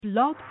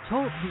Blog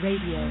Talk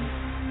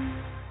Radio.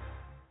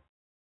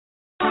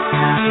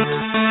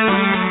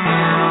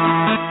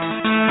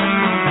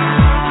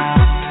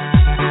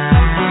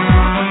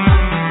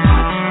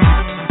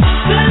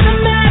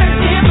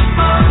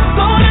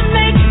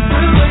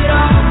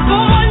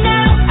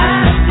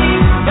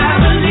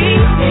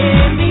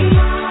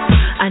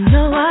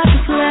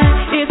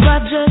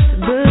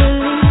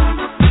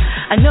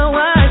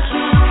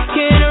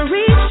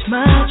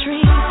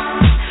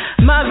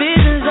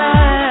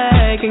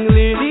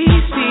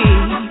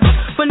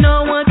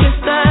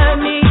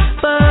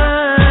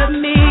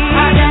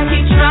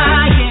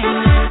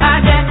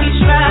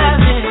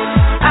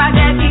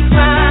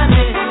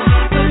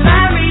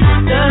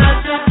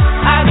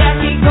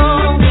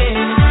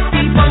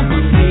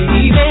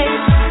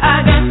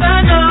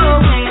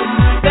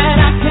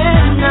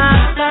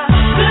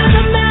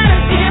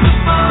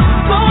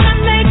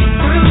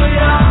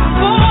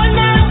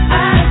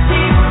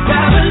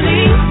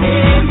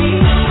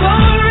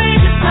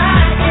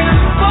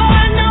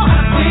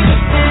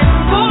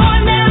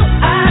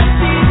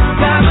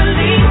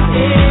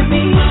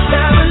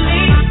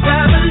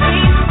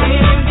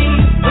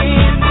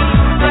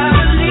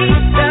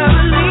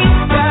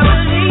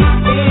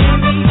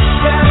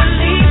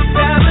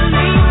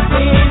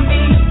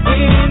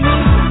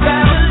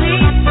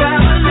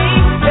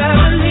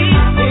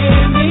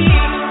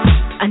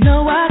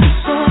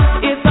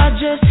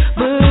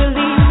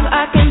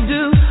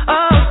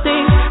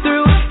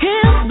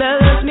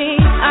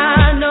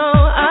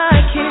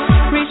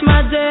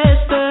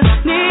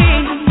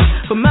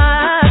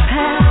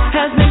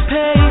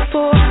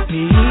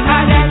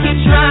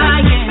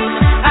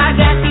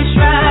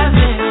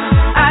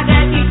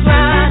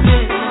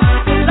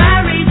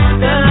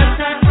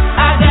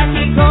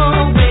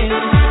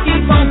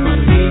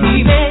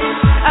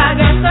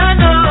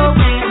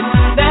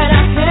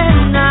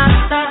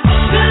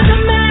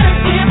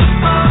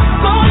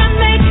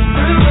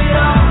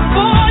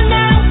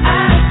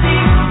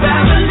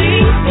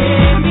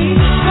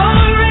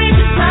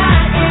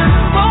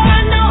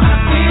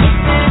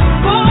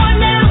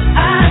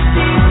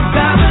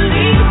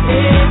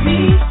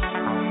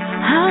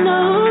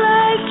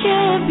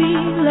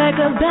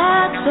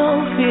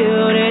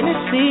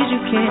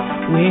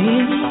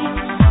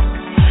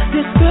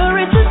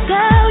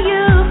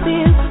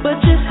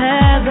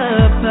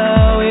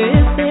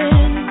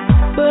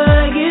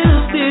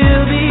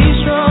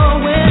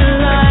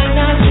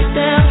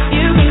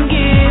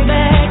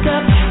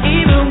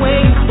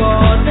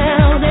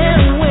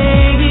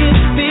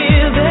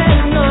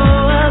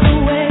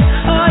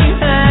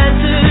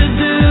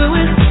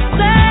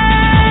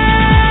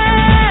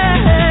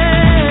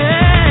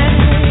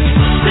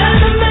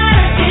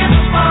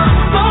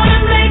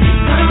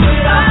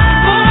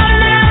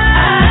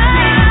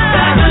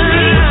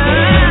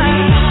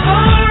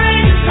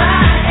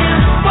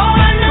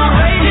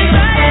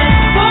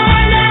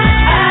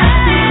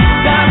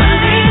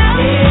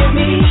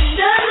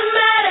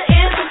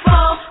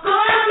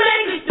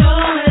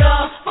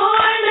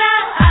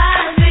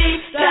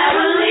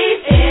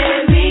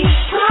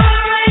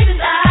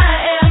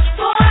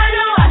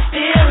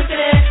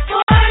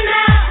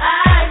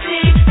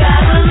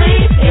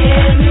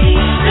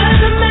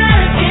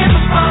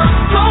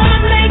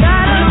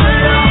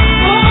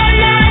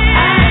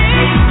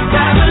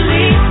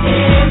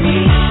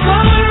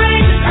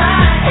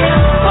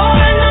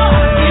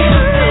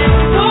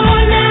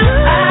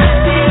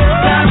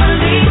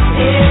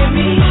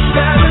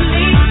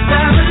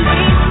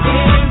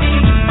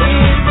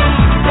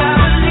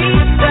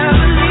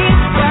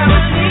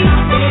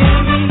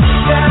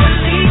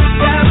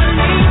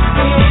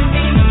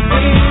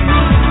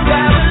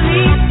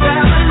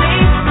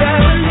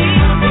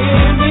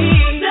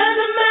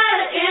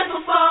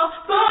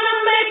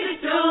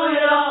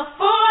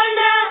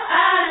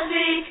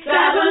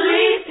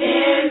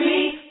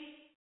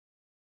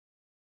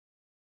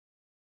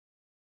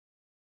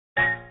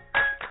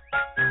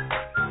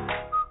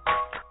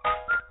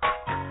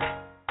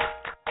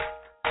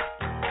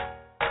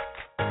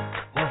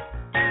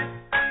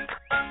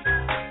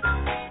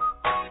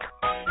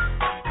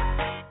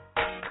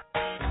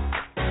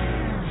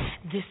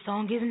 This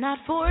song is not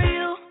for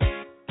you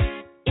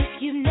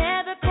if you've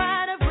never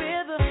cried a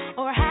river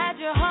or had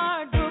your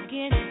heart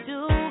broken in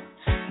two.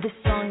 This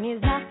song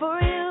is not for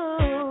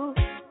you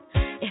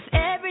if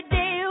every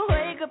day you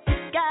wake up the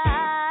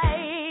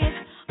skies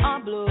are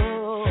blue.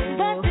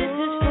 But this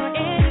is for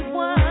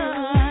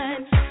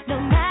anyone, no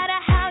matter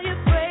how you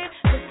break,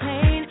 the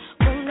pain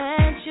won't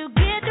let you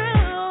get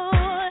through.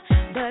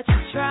 But you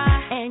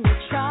try and you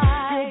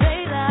try,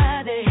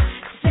 they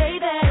say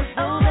that it's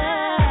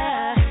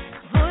over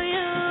for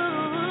you.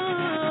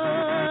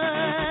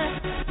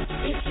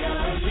 If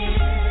you're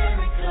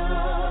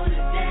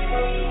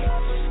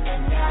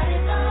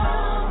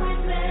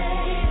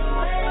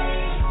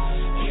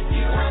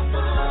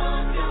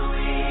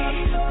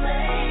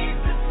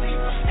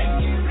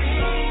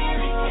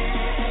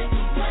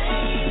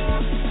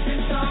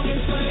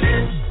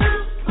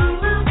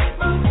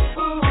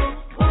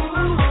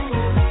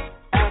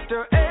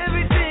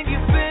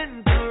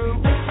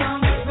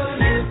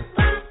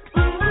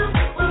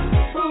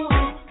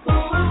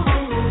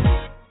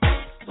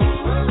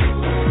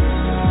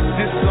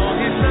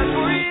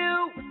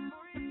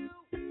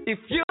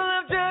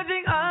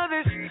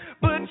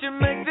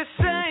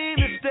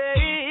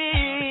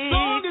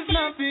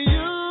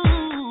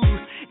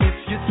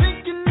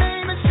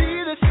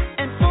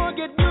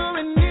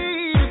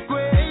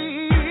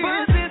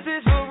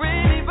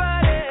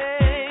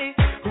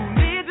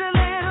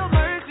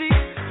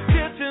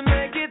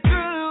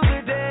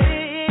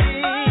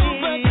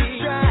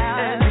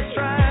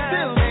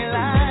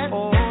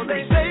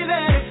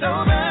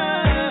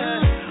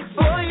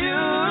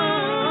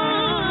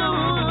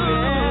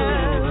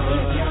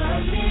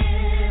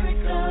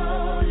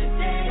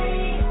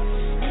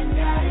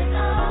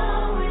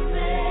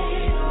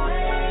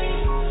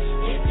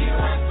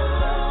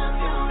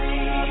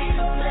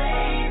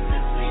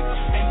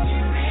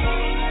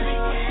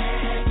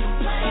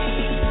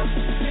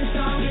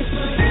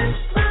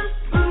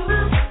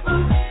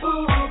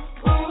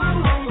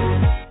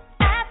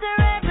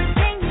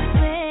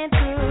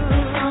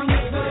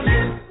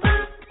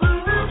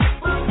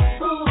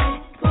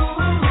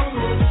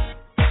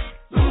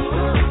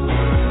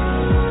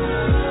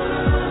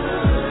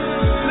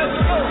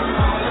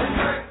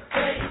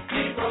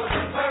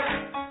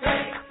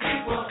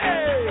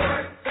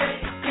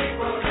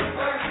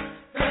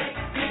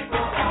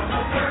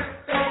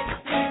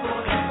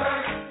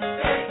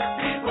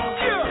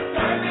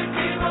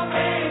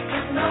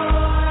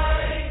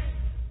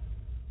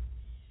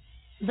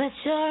But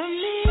you're a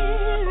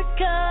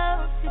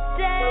miracle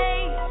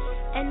today,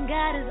 and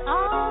God has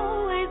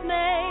always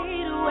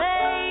made a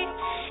way.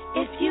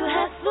 If you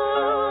have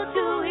food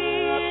to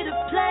eat, a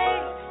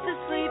place to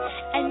sleep,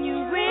 and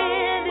you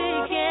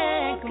really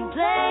can't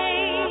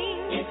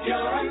complain. If you're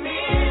a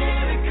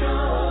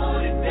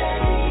miracle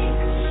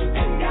today,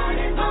 and God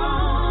has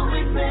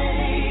always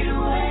made a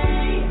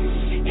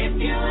way. If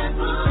you have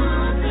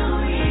food to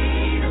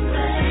eat, a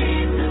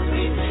place to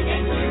sleep,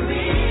 and you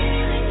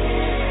really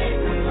can't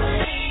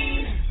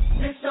complain.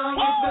 This song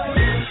is for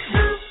you.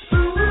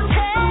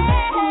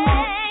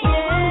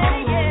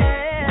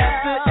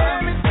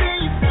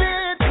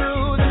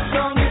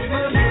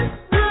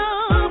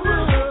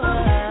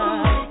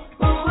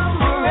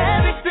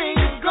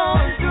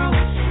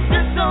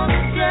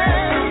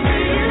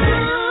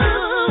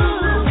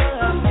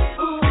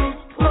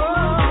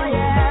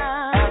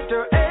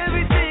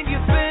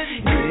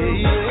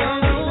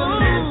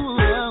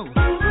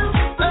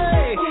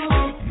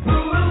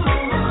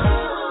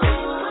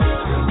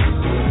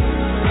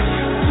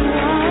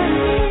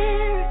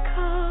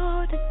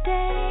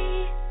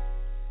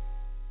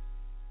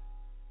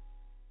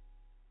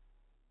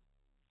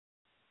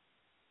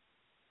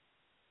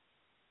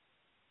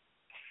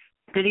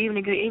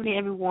 Good evening,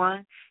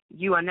 everyone.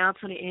 You are now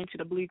tuning in to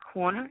the Blue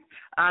Corner.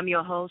 I'm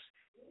your host,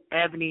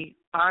 Ebony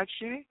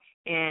Archer,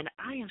 and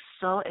I am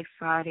so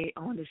excited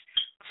on this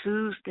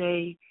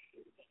Tuesday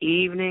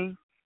evening.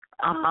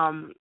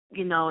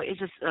 It's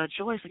just a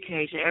joyous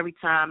occasion every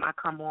time I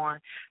come on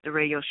the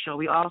radio show.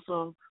 We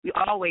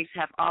always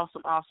have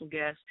awesome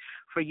guests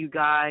for you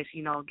guys,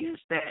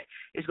 guests that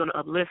is going to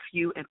uplift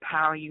you,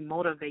 empower you,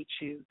 motivate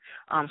you.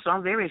 So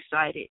I'm very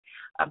excited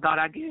about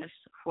our guest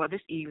for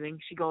this evening.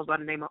 She goes by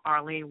the name of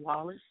Arlene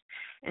Wallis.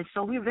 And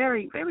so we're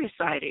very, very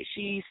excited.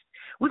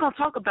 We're going to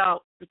talk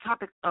about the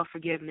topic of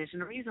forgiveness.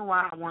 And the reason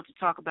why I want to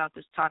talk about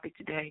this topic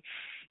today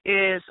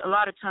is a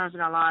lot of times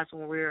in our lives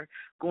when we're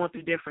going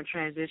through different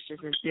transitions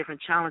and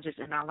different challenges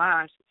in our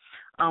lives,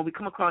 we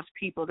come across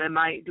people that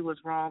might do us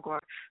wrong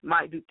or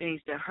might do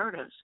things that hurt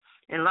us.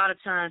 And a lot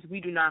of times we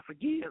do not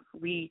forgive.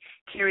 We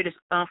carry this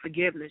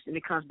unforgiveness, and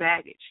it becomes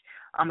baggage.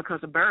 It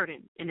becomes a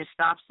burden, and it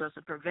stops us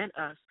and prevents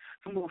us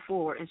from moving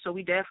forward. And so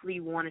we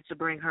definitely wanted to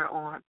bring her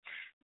on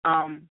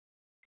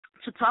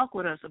to talk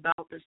with us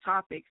about this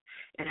topic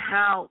and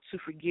how to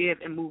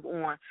forgive and move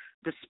on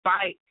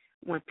despite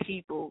when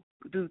people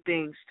do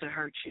things to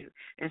hurt you.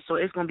 And so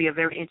it's going to be a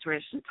very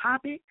interesting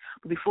topic.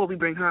 But before we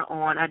bring her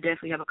on, I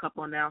definitely have a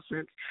couple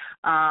announcements.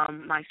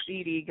 My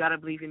CD, Gotta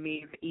Believe in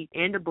Me,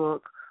 and the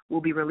book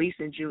will be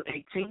released in June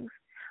 18th.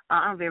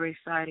 I'm very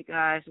excited,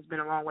 guys. It's been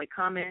a long way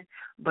coming,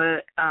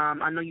 but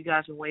I know you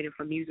guys are waiting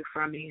for music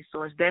from me,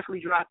 so it's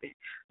definitely dropping.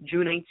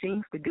 June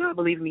 18th, the Gotta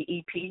Believe in Me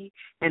EP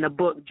and the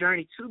book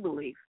Journey to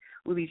Belief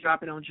will be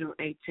dropping on June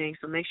 18th,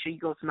 so make sure you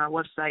go to my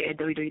website at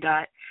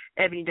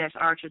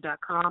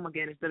www.ebony-archer.com.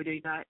 Again, it's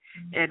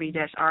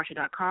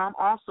www.ebony-archer.com.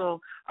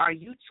 Also, our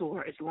youth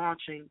tour is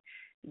launching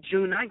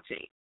June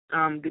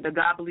 19th, the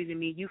God Believe in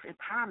Me Youth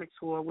Empowerment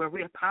Tour, where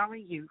we're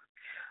empowering youth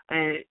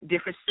in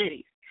different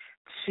cities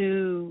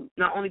to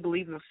not only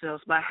believe in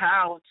themselves, but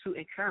how to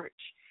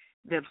encourage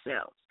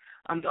themselves.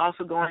 I'm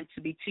also going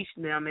to be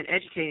teaching them and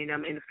educating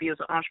them in the fields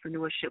of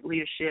entrepreneurship,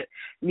 leadership,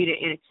 media,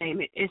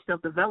 entertainment, and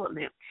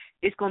self-development.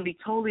 It's going to be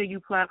totally a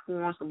youth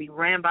platform. It's going to be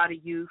ran by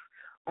the youth,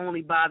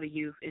 only by the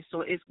youth. And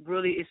so it's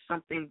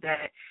something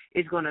that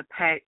is going to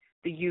impact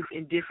the youth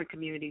in different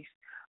communities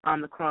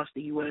across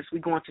the U.S. We're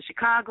going to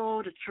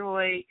Chicago,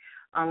 Detroit,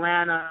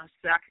 Atlanta,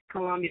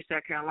 Columbia,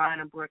 South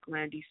Carolina,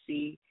 Brooklyn,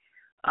 D.C.,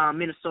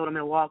 Minnesota,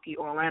 Milwaukee,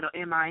 Orlando,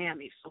 and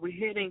Miami. So we're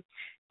hitting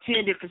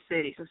 10 different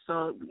cities. And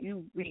so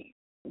we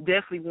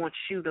definitely want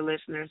you, the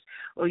listeners,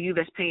 or you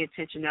that's paying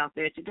attention out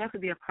there, to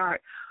definitely be a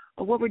part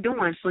of what we're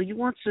doing. So you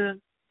want to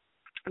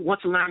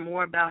learn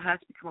more about how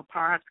to become a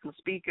part, how to become a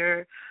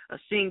speaker, a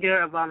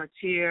singer, a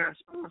volunteer, a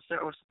sponsor,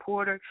 or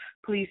supporter,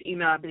 please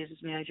email our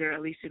business manager,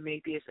 Alicia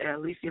Mapius,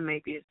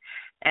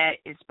 at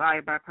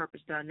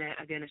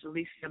inspiredbypurpose.net. Again, it's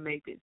Alicia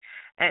Mapius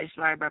at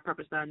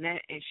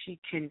inspiredbypurpose.net, and she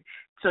can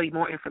tell you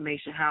more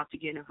information how to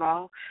get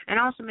involved. And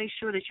also make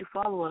sure that you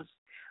follow us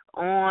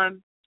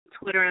on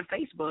Twitter and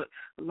Facebook.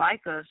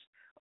 Like us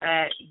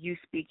at You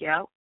Speak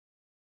Out.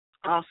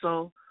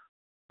 Also,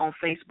 on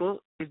Facebook,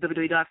 it's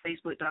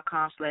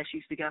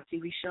www.facebook.com/You Speak Out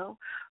TV show.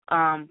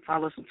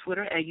 Follow us on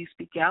Twitter at You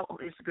Speak Out, on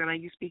Instagram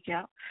at You Speak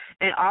Out.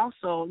 And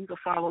also, you can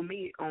follow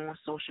me on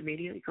social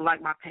media. You can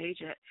like my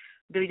page at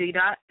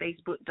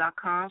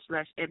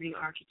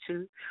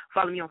www.facebook.com/EbonyArcher2.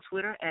 Follow me on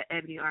Twitter at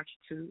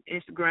EbonyArcher2.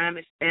 Instagram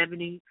is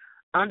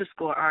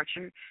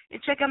Ebony_Archer.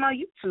 And check out my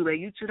YouTube at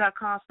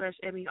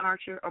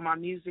youtube.com/EbonyArcher, or my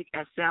music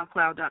at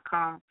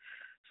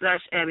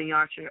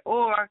soundcloud.com/EbonyArcher.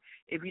 Or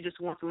if you just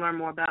want to learn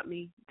more about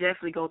me,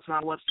 definitely go to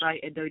my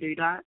website at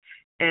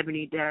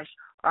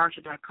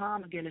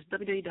www.ebony-archer.com. Again, it's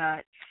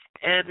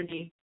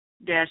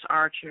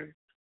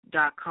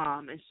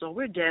www.ebony-archer.com. And so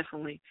we're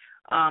definitely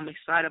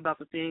excited about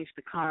the things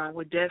to come.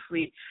 We're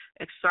definitely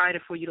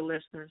excited for you, the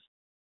listeners,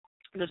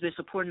 that's been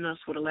supporting us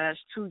for the last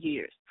 2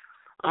 years.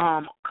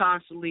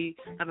 constantly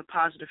having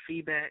positive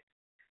feedback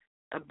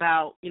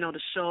about, the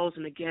shows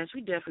and the guests.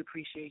 We definitely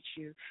appreciate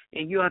you,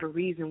 and you are the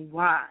reason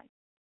why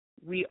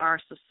we are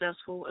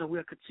successful and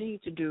we'll continue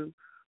to do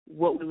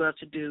what we love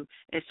to do,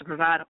 is to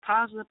provide a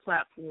positive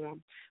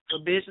platform for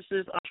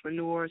businesses,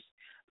 entrepreneurs,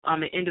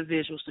 and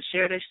individuals to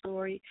share their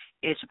story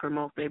and to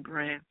promote their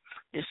brand.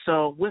 And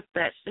so with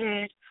that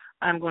said,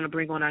 I'm going to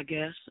bring on our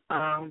guest.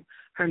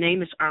 Her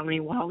name is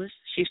Arlene Wallis.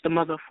 She's the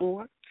mother of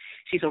four.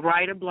 She's a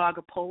writer,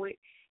 blogger, poet,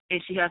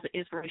 and she has an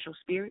inspirational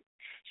spirit.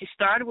 She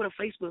started with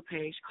a Facebook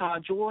page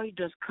called Joy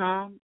Does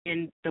Come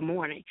in the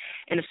Morning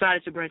and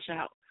decided to branch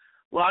out.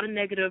 While the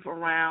negative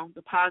around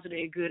the positive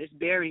and good is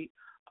buried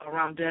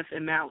around death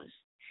and malice.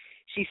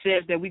 She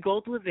says that we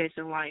go through events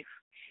in life,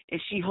 and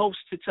she hopes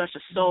to touch a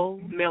soul,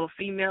 male or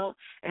female,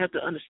 and help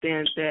to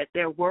understand that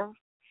their worth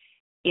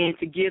and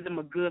to give them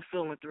a good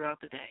feeling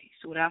throughout the day.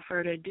 So without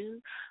further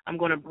ado, I'm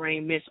going to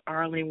bring Miss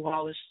Arlene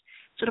Wallis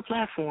to the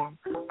platform.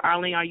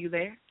 Arlene, are you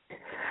there?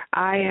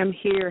 I am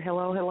here.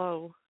 Hello,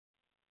 hello.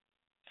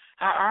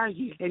 How are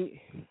you? And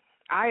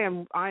I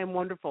am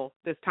wonderful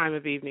this time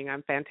of evening.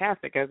 I'm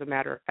fantastic, as a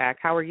matter of fact.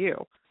 How are you?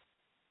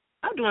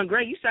 I'm doing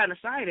great. You sound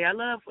excited. I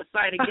love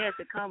excited guests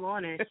that come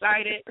on and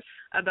excited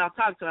about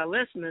talking to our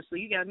listeners. So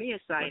you got me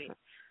excited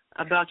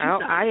about you.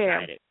 I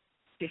am. Excited.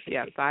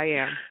 Yes, I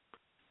am.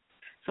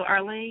 So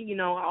Arlene,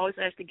 I always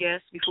ask the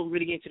guests before we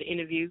really get into the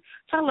interview,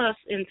 tell us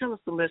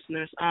the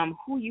listeners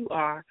who you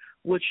are,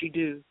 what you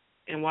do,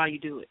 and why you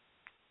do it.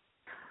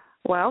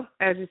 Well,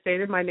 as you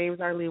stated, my name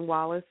is Arlene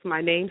Wallis. My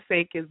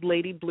namesake is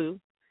Lady Blue,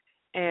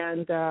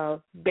 and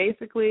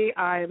basically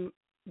I'm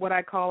what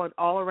I call an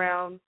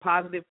all-around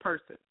positive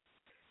person.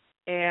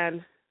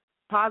 And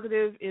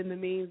positive in the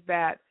means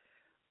that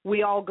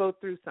we all go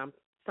through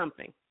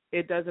something.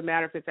 It doesn't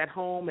matter if it's at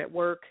home, at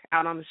work,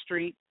 out on the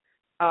street,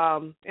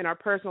 in our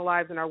personal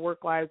lives, in our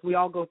work lives, we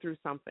all go through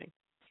something.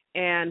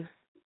 And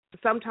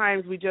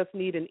sometimes we just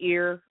need an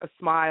ear, a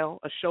smile,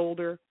 a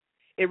shoulder.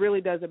 It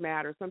really doesn't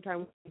matter.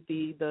 Sometimes we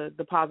need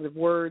the positive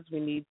words. We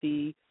need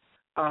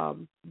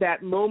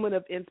that moment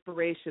of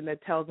inspiration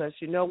that tells us,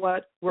 you know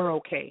what, we're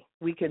okay.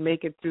 We can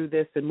make it through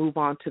this and move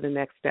on to the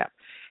next step.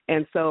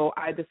 And so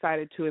I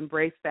decided to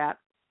embrace that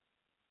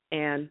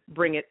and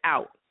bring it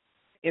out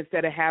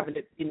instead of having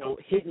it,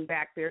 hidden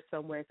back there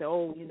somewhere and say,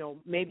 oh,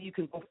 maybe you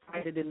can go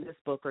find it in this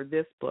book or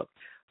this book.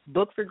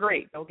 Books are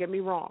great, don't get me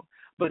wrong,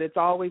 but it's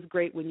always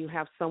great when you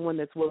have someone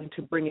that's willing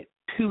to bring it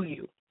to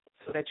you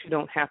so that you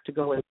don't have to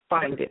go and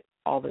find it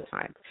all the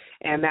time.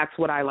 And that's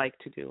what I like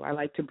to do. I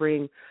like to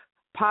bring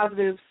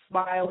positive,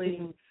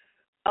 smiling,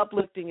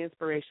 uplifting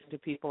inspiration to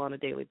people on a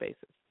daily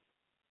basis.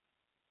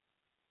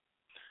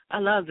 I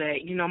love that.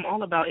 I'm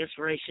all about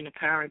inspiration,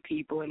 empowering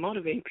people, and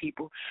motivating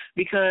people,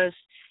 because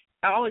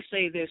I always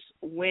say this,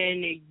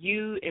 when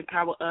you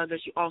empower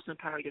others, you also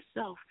empower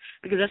yourself,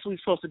 because that's what we're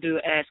supposed to do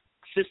as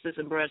sisters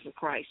and brothers in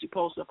Christ. You're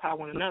supposed to empower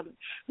one another.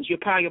 Because you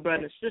empower your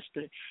brother and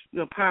sister,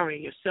 you're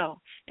empowering yourself.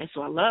 And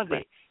so I love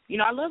it.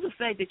 I love the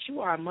fact that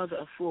you are a mother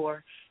of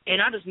four,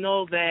 and I just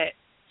know that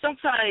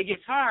sometimes it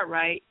gets hard,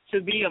 right,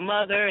 to be a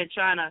mother and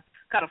trying to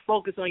kind of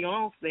focus on your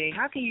own thing.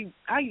 How do you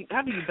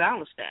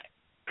balance that?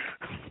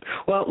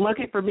 Well,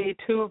 lucky for me,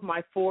 2 of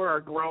my 4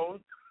 are grown,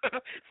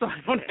 so I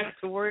don't have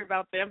to worry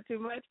about them too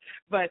much.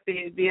 But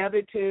the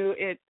other 2,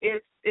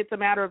 it's a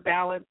matter of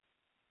balance.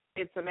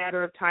 It's a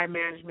matter of time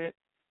management.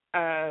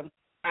 I'm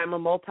a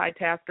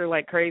multitasker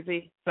like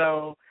crazy,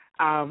 so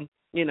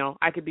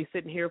I could be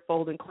sitting here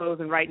folding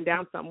clothes and writing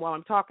down something while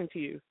I'm talking to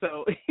you.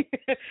 So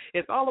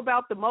it's all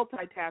about the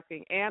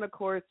multitasking, and of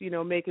course,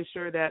 making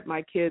sure that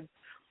my kids,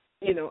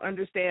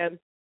 understand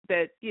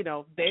that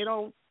they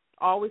don't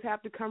always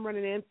have to come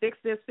running in, fix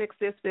this, fix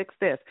this, fix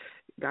this.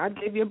 God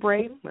gave you a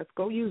brain. Let's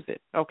go use it,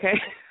 okay?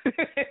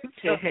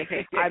 So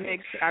I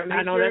make sure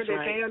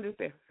that they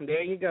understand.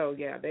 There you go.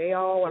 Yeah, they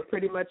all are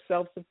pretty much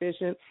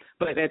self-sufficient,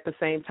 but at the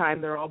same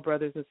time, they're all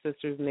brothers and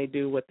sisters, and they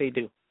do what they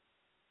do.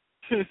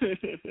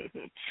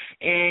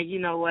 And you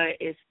know what?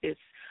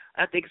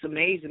 I think it's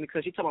amazing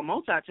because you talk about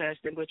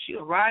multitasking, but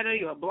you're a writer,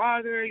 you're a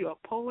blogger, you're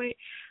a poet.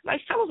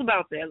 Like, tell us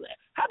about that.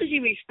 How did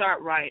you even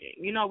start writing?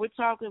 We're going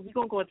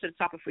to go into the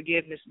topic of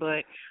forgiveness,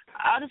 but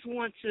I just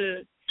want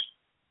to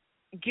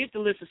get the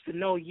listeners to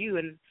know you.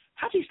 And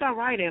how did you start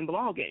writing and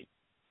blogging?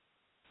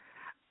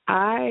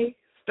 I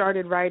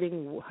started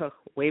writing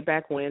way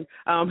back when.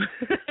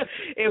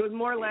 It was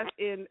more or less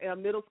in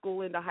middle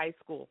school into high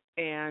school,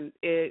 and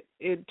it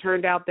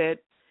turned out that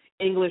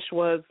English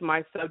was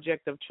my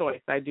subject of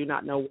choice. I do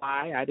not know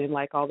why. I didn't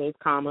like all those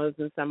commas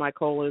and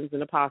semicolons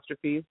and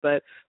apostrophes,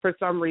 but for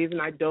some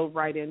reason I dove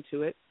right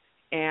into it.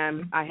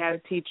 And I had a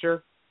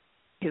teacher.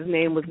 His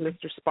name was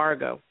Mr.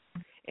 Spargo,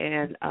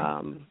 and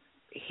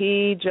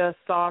he just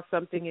saw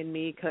something in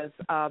me because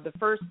the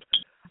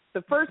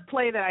first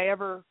play that I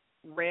ever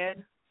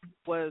read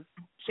was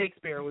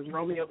Shakespeare. It was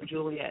Romeo and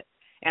Juliet,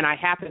 and I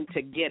happened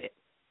to get it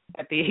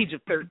at the age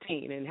of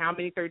 13. And how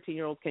many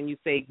 13-year-olds can you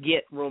say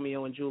get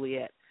Romeo and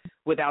Juliet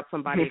without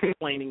somebody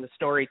explaining the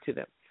story to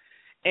them?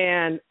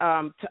 And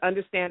to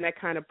understand that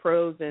kind of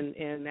prose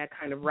and that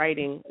kind of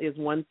writing is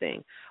one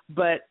thing.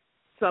 But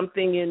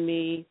something in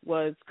me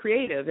was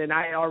creative, and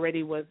I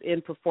already was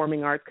in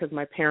performing arts because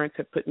my parents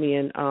had put me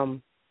in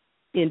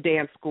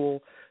dance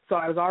school. So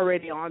I was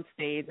already on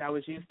stage. I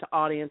was used to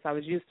audience. I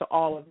was used to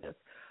all of this.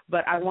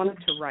 But I wanted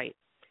to write.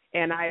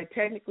 And I had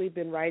technically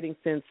been writing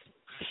since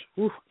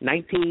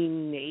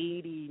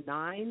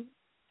 1989,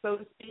 so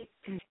to speak.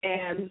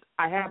 And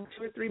I have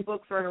 2 or 3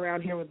 books running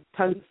around here with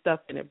tons of stuff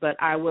in it. But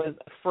I was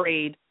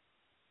afraid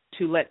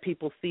to let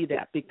people see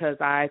that because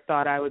I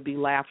thought I would be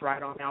laughed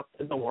right on out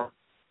the door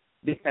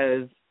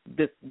because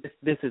this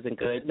isn't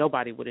good.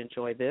 Nobody would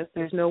enjoy this.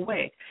 There's no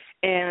way.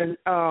 And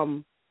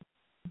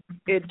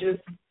it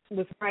just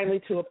was finally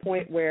to a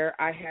point where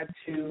I had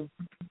to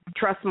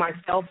trust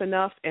myself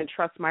enough and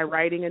trust my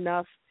writing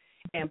enough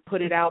and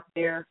put it out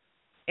there.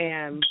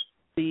 And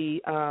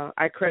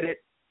I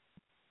credit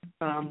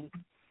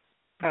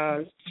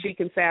Chic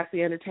and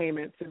Sassy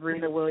Entertainment,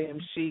 Sabrina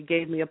Williams. She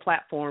gave me a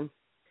platform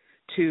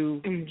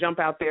to jump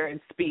out there and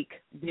speak.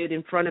 Did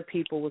in front of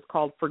people was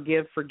called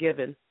Forgive,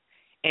 Forgiven.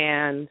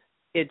 And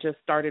it just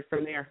started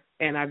from there.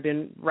 And I've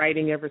been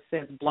writing ever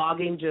since.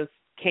 Blogging just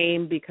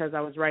came because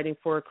I was writing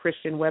for a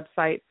Christian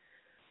website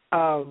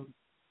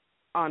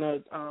on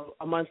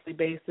a monthly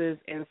basis,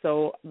 and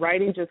so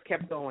writing just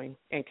kept going,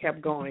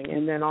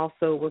 and then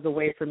also was a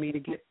way for me to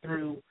get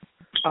through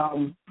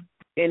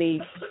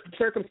any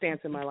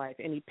circumstance in my life,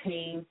 any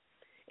pain,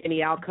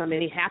 any outcome,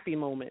 any happy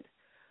moment,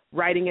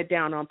 writing it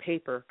down on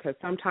paper, because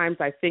sometimes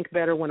I think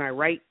better when I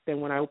write than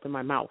when I open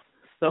my mouth.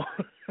 So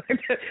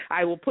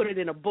I will put it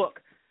in a book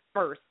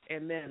first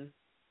and then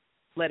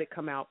let it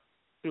come out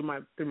through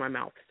my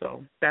mouth.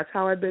 So that's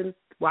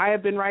why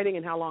I've been writing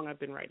and how long I've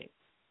been writing.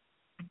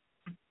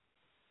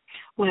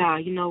 Well,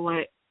 you know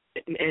what,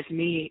 as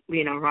me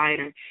being a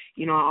writer,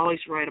 I always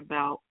write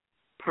about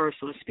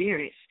personal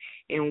experience.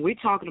 And when we're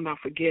talking about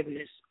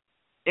forgiveness,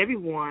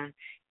 everyone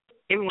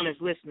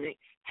that's listening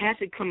has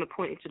to come a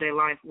point into their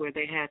life where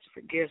they had to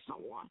forgive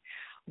someone.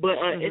 But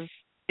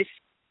it's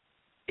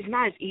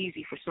not as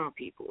easy for some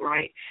people,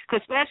 right?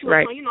 Because especially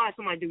when how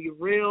somebody do you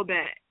real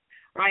bad,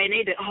 right? And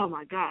they did, oh,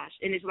 my gosh.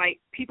 And it's like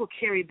people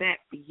carry that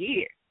for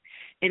years,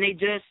 and they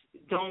just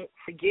don't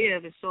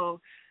forgive. And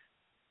so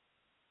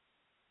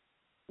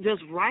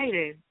just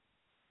writing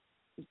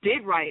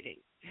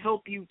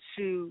help you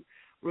to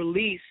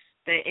release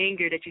that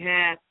anger that you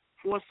have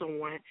for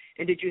someone,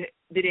 and did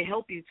it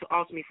help you to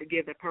ultimately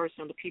forgive that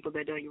person or the people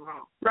that done you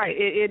wrong? Right,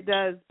 it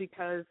does,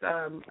 because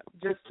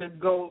just to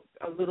go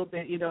a little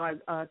bit,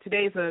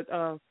 today's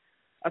a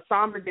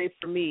somber day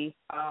for me.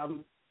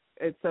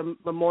 It's a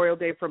Memorial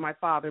Day for my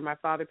father. My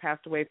father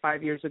passed away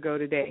 5 years ago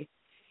today,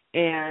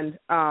 and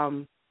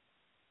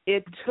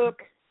it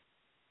took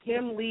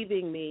him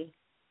leaving me,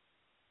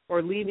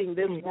 or leaving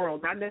this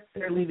world, not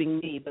necessarily leaving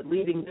me, but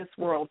leaving this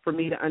world, for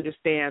me to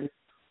understand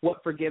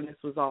what forgiveness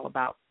was all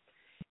about.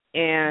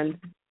 And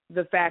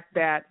the fact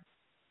that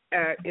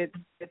it's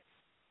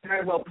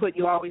very well put,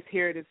 you always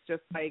hear it, it's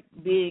just like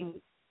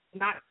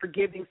not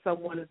forgiving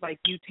someone is like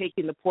you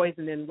taking the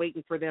poison and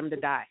waiting for them to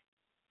die.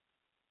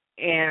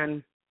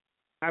 And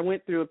I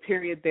went through a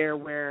period there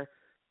where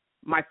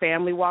my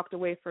family walked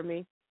away from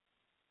me.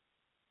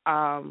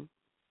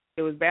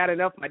 It was bad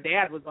enough my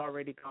dad was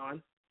already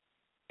gone,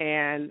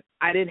 and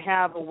I didn't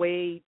have a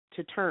way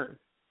to turn.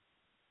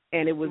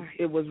 And it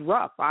was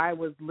rough. I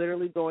was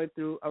literally going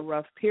through a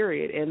rough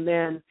period. And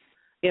then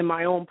in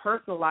my own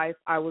personal life,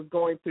 I was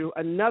going through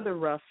another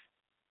rough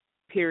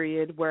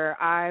period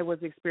where I was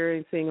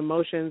experiencing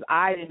emotions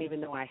I didn't even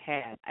know I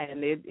had.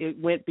 And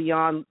it went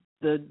beyond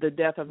the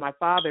death of my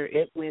father.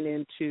 It went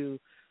into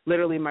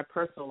literally my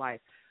personal life.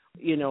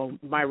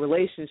 My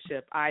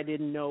relationship, I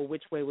didn't know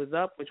which way was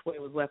up, which way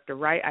was left or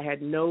right. I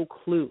had no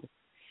clue.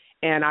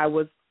 And I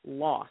was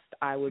lost.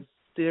 I was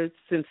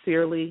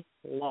sincerely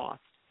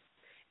lost.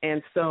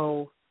 And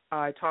so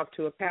I talked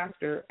to a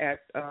pastor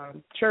at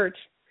church,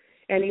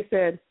 and he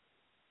said,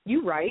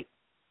 "You write."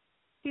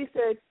 He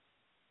said,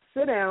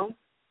 "Sit down,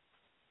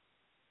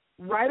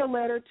 write a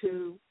letter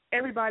to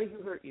everybody who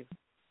hurt you.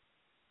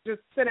 Just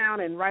sit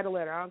down and write a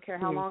letter. I don't care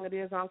how long it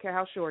is. I don't care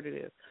how short it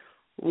is.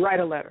 Write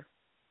a letter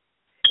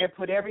and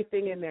put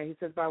everything in there." He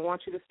says, "But I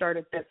want you to start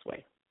it this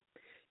way."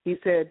 He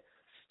said,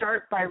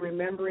 "Start by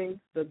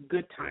remembering the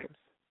good times,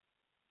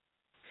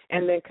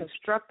 and then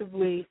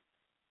constructively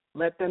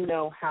let them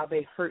know how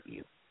they hurt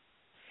you.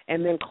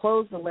 And then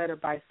close the letter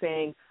by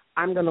saying,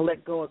 I'm going to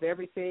let go of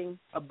everything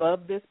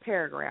above this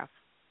paragraph,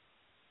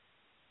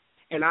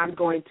 and I'm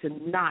going to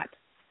not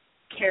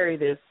carry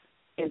this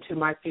into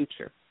my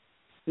future."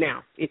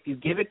 Now, if you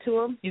give it to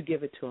them, you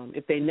give it to them.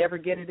 If they never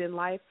get it in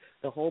life,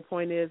 the whole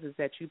point is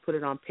that you put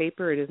it on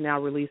paper. It is now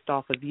released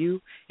off of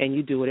you, and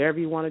you do whatever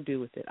you want to do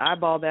with it. I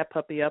balled that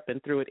puppy up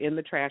and threw it in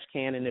the trash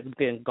can, and it's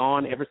been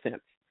gone ever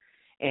since.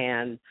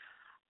 And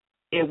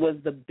it was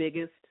the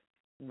biggest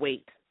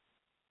weight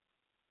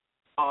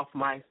off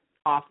my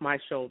off my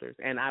shoulders.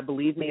 And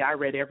believe me, I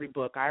read every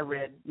book. I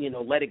read,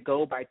 Let It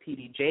Go by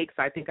T.D. Jakes.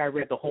 I think I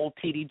read the whole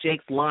T.D.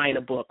 Jakes line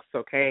of books,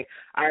 okay?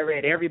 I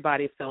read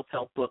everybody's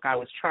self-help book. I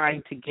was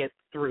trying to get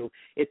through.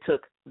 It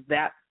took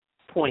that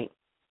point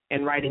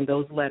and writing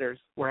those letters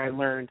where I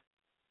learned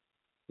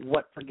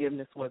what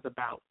forgiveness was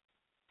about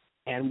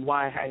and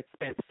why I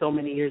spent so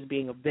many years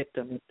being a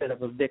victim instead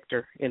of a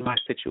victor in my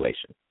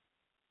situation.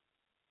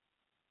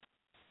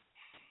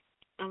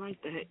 I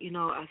like that.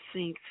 I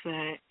think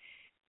that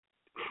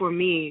for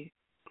me,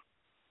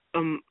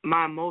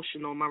 my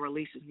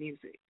release is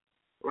music,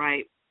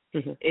 right?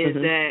 Is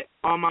that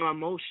all my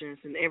emotions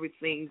and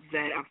everything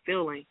that I'm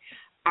feeling,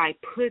 I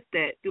put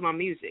that through my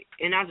music.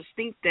 And I just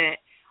think that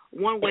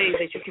one way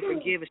that you can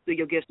forgive is through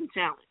your gifts and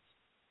talents.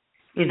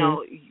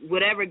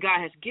 Whatever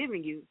God has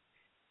given you,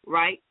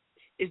 right,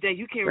 is that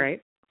you can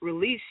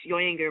release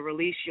your anger,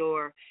 release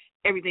your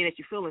everything that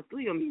you're feeling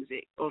through your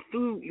music or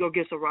through your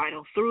gifts of writing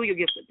or through your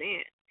gifts of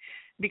dance.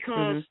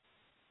 Because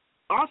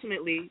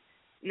ultimately,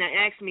 now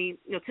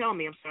tell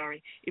me,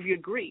 if you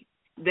agree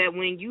that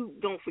when you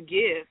don't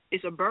forgive,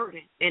 it's a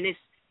burden and it's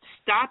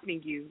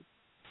stopping you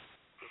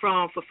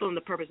from fulfilling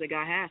the purpose that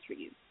God has for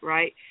you,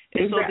 right?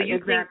 And so do you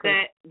think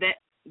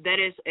that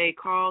is a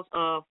cause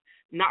of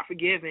not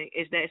forgiving,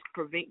 is that it's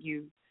prevent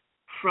you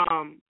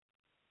from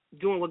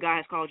doing what God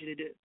has called you to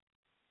do?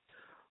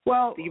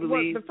 Well,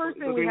 the first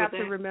thing we have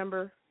to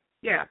remember,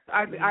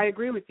 I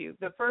agree with you.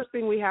 The first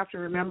thing we have to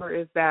remember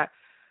is that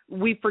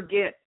we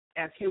forget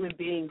as human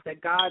beings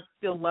that God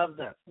still loves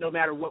us no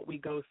matter what we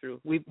go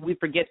through. We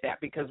forget that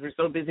because we're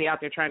so busy out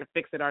there trying to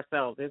fix it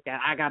ourselves.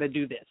 I got to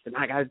do this and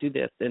I got to do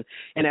this.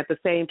 And at the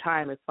same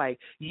time, it's like,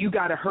 you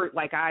got to hurt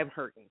like I'm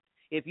hurting.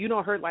 If you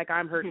don't hurt like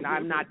I'm hurting,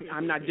 I'm not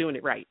doing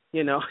it right.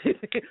 You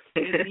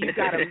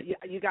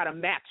gotta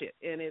match it.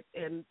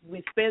 And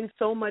we spend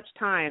so much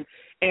time,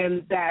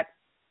 and that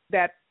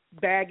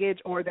baggage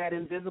or that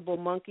invisible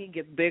monkey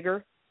gets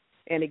bigger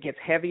and it gets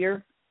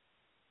heavier.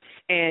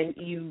 And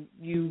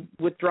you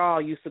withdraw,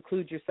 you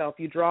seclude yourself,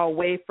 you draw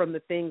away from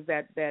the things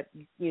that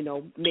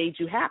made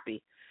you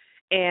happy.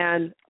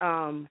 And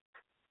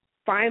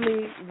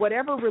finally,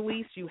 whatever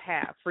release you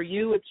have, for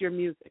you it's your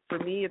music, for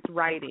me it's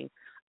writing,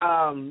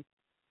 and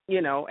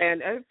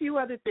a few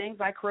other things.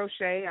 I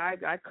crochet,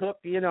 I cook.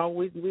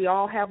 We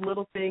all have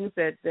little things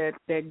that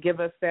give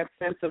us that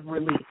sense of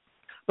relief.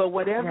 But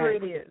whatever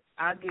it is,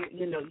 I get.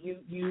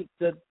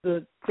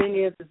 The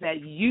thing is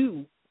that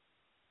you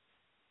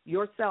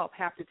yourself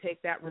have to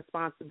take that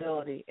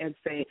responsibility and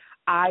say,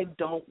 I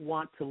don't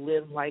want to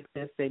live like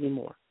this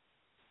anymore.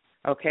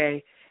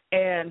 Okay?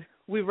 And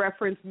we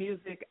reference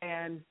music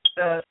and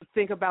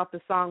think about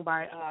the song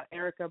by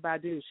Erykah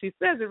Badu. She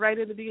says it right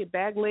in the beginning,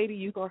 bag lady,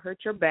 you gonna hurt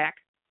your back,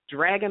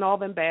 dragging all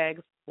them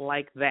bags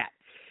like that.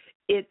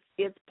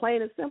 It's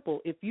plain and simple.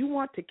 If you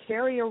want to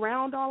carry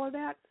around all of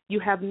that,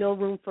 you have no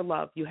room for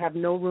love. You have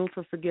no room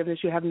for forgiveness.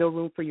 You have no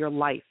room for your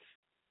life.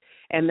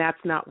 And that's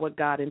not what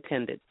God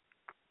intended.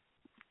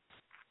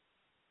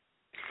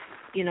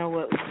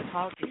 What we're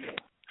talking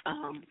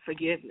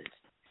forgiveness,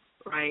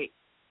 right?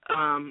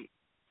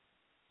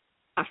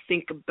 I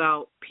think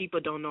about people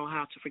don't know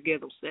how to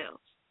forgive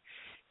themselves.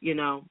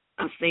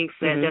 I think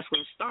that that's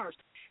when it starts,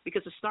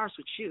 because it starts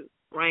with you,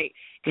 right?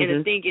 And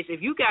the thing is,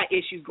 if you got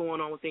issues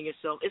going on within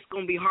yourself, it's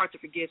going to be hard to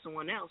forgive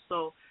someone else.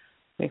 So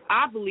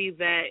I believe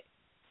that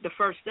the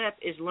first step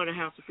is learning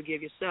how to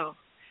forgive yourself.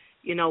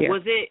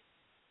 Was it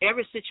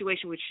every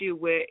situation with you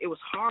where it was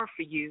hard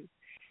for you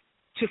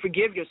to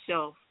forgive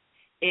yourself?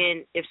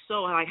 And if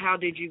so, how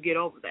did you get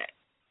over that?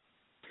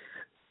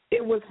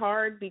 It was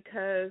hard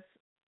because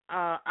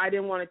I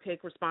didn't want to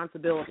take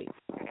responsibility.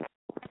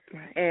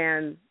 Right.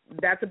 And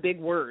that's a big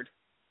word.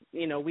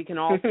 We can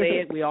all say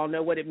it. We all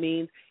know what it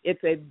means.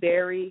 It's a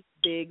very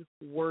big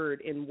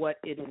word in what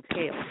it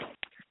entails.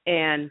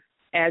 And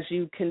as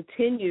you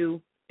continue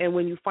and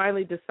when you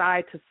finally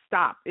decide to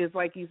stop, it's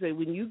like you said,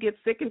 when you get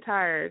sick and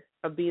tired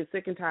of being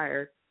sick and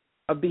tired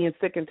of being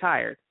sick and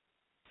tired,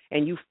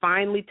 and you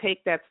finally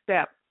take that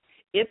step,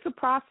 it's a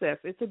process.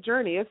 It's a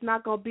journey. It's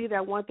not going to be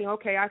that one thing,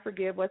 okay, I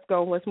forgive, let's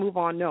go, let's move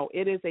on. No,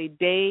 it is a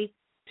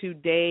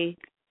day-to-day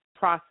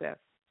process,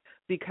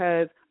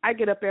 because I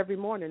get up every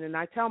morning and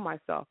I tell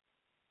myself,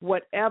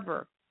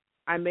 whatever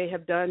I may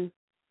have done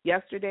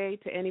yesterday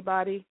to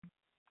anybody,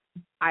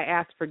 I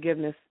ask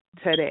forgiveness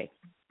today.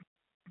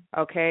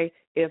 Okay?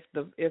 If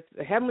the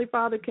Heavenly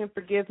Father can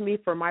forgive me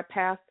for my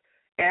past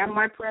and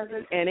my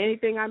present and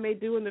anything I may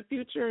do in the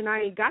future and I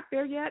ain't got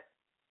there yet,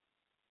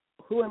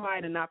 who am I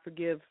to not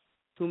forgive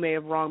who may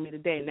have wronged me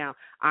today? Now,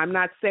 I'm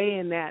not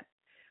saying that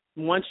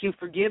once you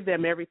forgive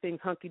them, everything's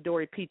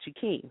hunky-dory, peachy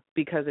keen,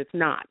 because it's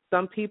not.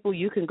 Some people,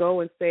 you can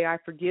go and say, I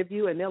forgive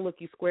you, and they'll look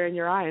you square in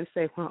your eye and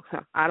say, well,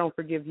 I don't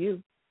forgive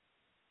you.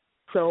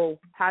 So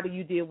how do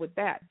you deal with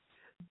that?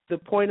 The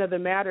point of the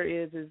matter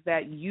is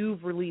that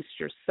you've released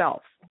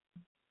yourself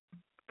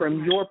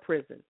from your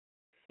prison,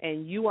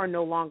 and you are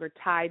no longer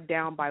tied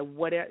down by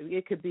whatever.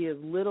 It could be as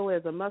little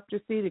as a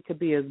mustard seed. It could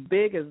be as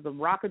big as the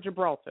Rock of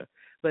Gibraltar.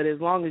 But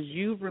as long as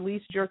you've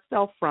released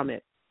yourself from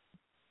it,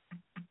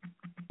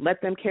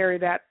 Let them carry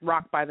that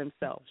rock by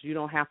themselves. You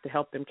don't have to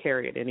help them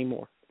carry it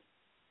anymore.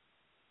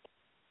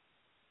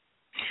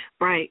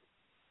 Right.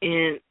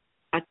 And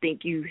I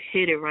think you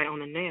hit it right on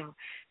the nail.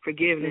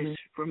 Forgiveness,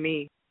 for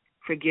me,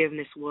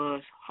 forgiveness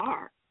was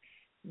hard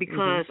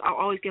because I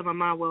always get in my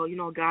mind, well,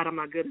 God, I'm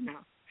not good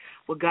enough.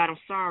 Well, God, I'm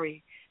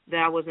sorry that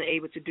I wasn't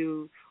able to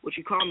do what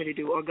you called me to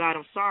do. Or, God,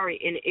 I'm sorry.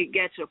 And it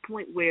got to a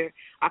point where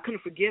I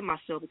couldn't forgive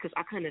myself because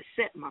I couldn't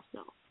accept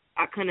myself.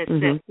 I couldn't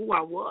accept who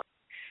I was.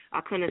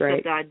 I couldn't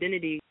accept the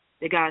identity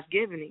that God's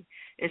given me.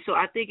 And so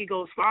I think it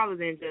goes farther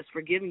than just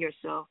forgiving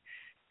yourself.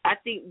 I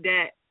think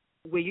that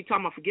when you talk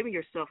about forgiving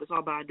yourself, it's all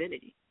about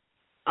identity.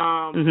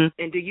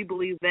 And do you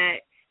believe that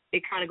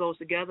it kind of goes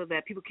together,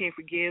 that people can't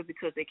forgive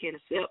because they can't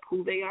accept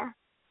who they are?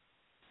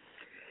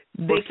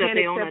 They can't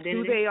accept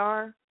who they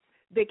are.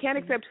 They can't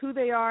accept who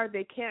they are.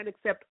 They can't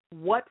accept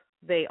what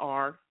they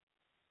are,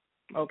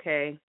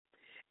 okay,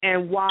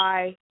 and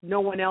why no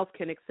one else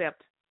can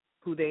accept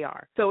who they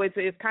are. So it's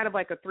kind of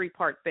like a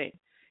three-part thing.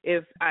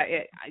 If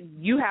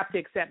you have to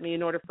accept me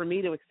in order for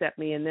me to accept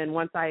me, and then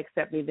once I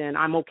accept me, then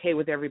I'm okay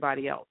with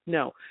everybody else.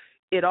 No,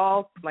 it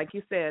all, like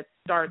you said,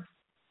 starts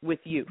with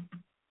you.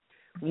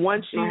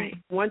 Once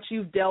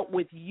you've dealt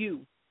with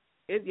you,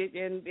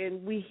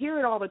 and we hear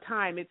it all the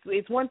time.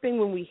 It's one thing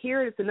when we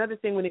hear it. It's another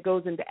thing when it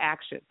goes into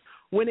action.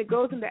 When it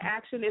goes into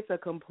action, it's a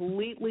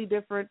completely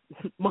different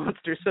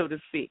monster, so to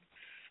speak.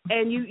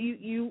 And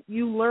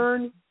you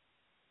learn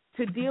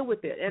to deal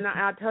with it. And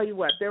I'll tell you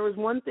what, there was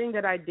one thing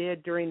that I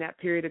did during that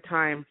period of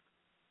time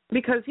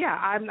because,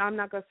 I'm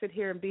not going to sit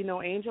here and be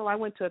no angel. I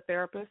went to a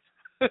therapist.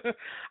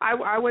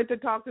 I went to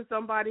talk to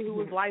somebody who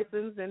was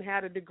licensed and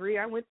had a degree.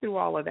 I went through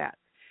all of that.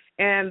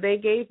 And they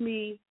gave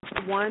me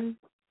one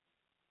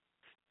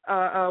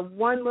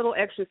little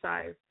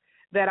exercise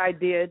that I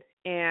did,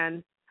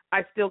 and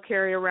I still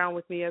carry around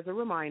with me as a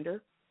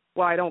reminder.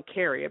 Well, I don't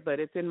carry it, but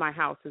it's in my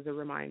house as a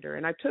reminder.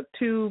 And I took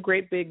 2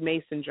 great big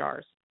mason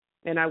jars,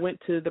 and I went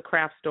to the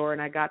craft store,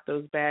 and I got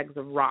those bags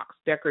of rocks,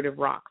 decorative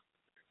rocks.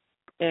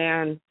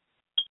 And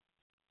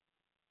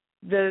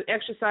the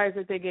exercise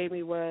that they gave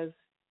me was,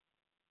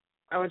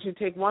 I want you to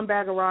take 1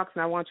 bag of rocks,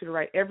 and I want you to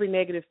write every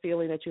negative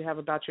feeling that you have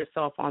about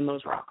yourself on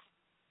those rocks.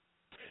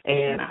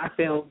 And I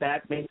filled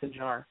that mason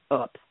jar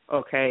up,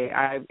 okay?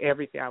 I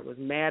was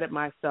mad at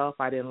myself.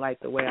 I didn't like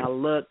the way I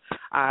looked.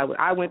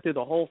 I went through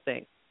the whole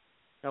thing,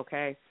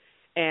 okay?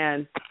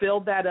 And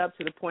filled that up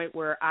to the point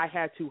where I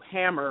had to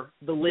hammer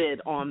the lid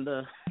on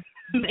the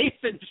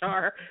mason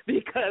jar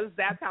because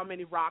that's how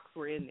many rocks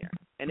were in there.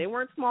 And they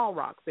weren't small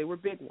rocks. They were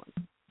big ones.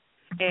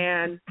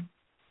 And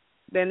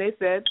then they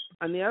said,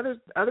 on the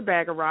other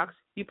bag of rocks,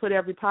 you put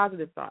every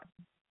positive thought.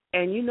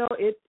 And,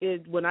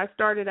 it when I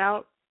started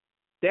out,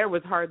 there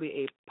was hardly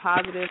a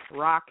positive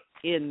rock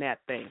in that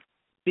thing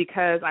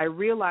because I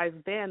realized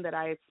then that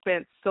I had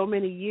spent so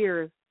many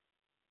years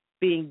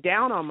being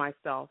down on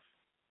myself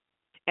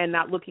and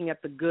not looking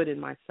at the good in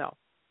myself.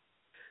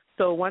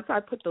 So once I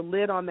put the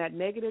lid on that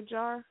negative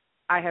jar,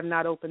 I have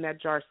not opened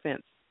that jar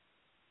since.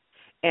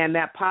 And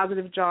that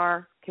positive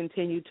jar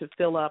continued to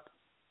fill up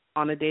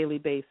on a daily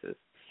basis.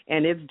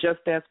 And it's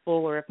just as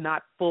full, or if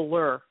not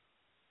fuller,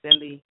 than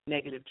the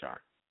negative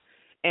jar.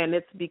 And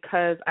it's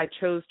because I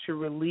chose to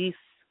release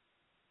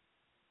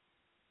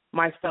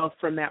myself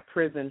from that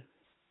prison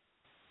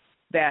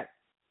that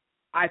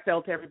I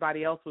felt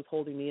everybody else was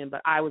holding me in,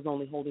 but I was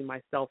only holding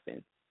myself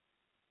in.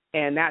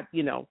 And that,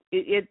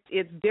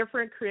 it's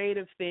different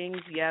creative things,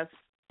 yes,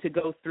 to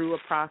go through a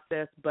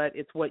process, but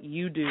it's what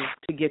you do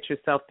to get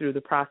yourself through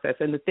the process.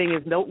 And the thing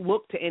is, don't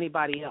look to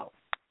anybody else.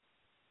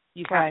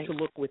 You have to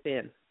look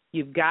within.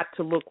 You've got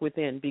to look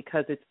within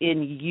because it's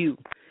in you,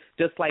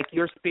 just like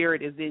your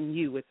spirit is in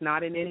you. It's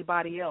not in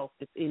anybody else.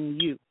 It's in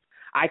you.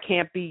 I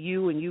can't be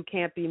you, and you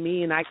can't be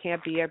me, and I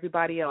can't be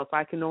everybody else.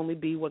 I can only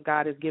be what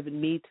God has given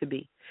me to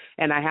be,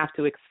 and I have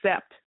to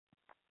accept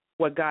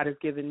what God has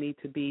given me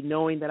to be,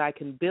 knowing that I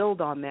can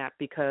build on that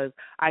because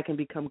I can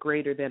become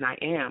greater than I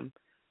am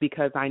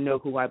because I know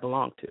who I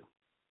belong to.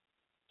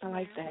 I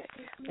like that.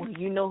 When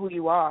you know who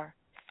you are,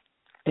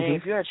 and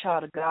if you're a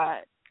child of God,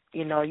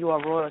 you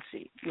are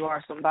royalty. You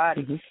are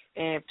somebody.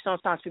 And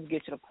sometimes people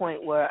get to the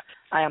point where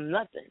I am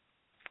nothing.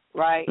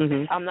 Right?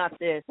 I'm not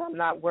this. I'm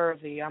not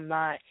worthy. I'm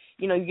not,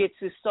 you get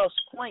to such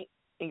point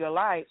in your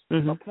life,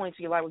 a point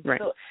in your life where you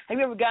feel, have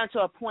you ever gotten to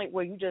a point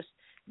where you just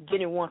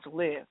didn't want to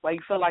live? Like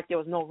you felt like there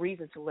was no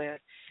reason to live.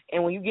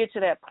 And when you get to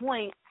that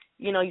point,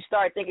 you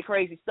start thinking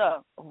crazy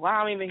stuff.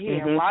 Why am I even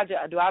here? Why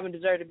do I even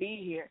deserve to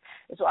be here?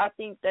 And so I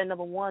think that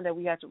number one that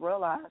we have to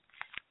realize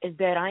is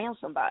that I am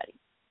somebody.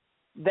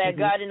 That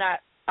God did not,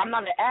 I'm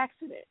not an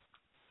accident.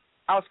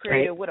 I was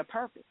created with a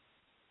purpose.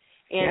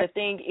 And the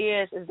thing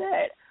is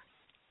that,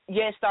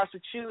 it starts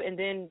with you, and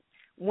then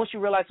once you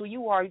realize who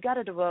you are, you got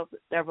to develop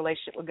that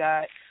relationship with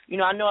God.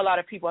 I know a lot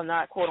of people are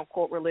not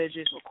quote-unquote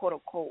religious or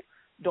quote-unquote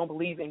don't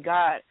believe in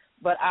God,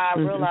 but I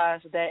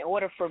realized that in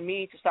order for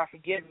me to start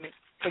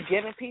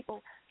forgiving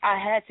people, I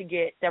had to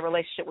get that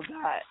relationship with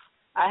God.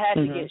 I had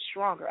to Mm-hmm. get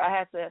stronger.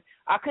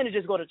 I couldn't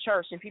just go to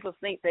church, and people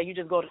think that you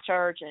just go to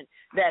church and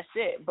that's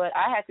it. But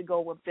I had to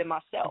go within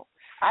myself.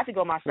 I had to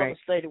go myself Right. and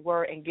study the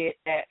word and get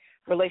that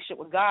relationship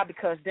with God,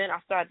 because then I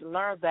started to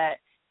learn that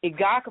if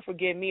God could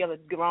forgive me of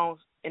the wrongs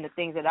and the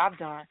things that I've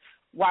done,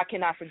 why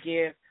can't I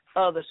forgive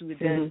others who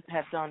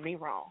have done me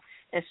wrong?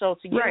 And so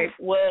to you, Right.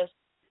 was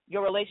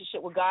your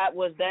relationship with God,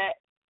 was that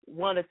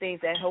one of the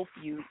things that helped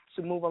you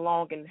to move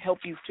along and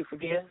help you to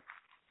forgive?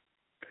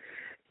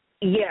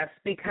 Yes,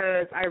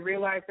 because I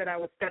realized that I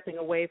was stepping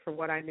away from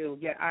what I knew.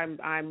 Yeah, I'm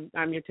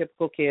your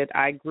typical kid.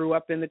 I grew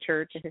up in the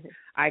church.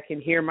 I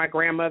can hear my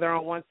grandmother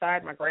on one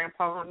side, my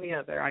grandpa on the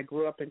other. I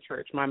grew up in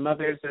church. My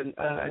mother's an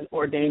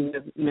ordained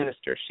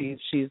minister.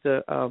 She's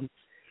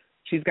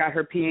got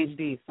her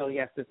PhD. So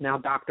yes, it's now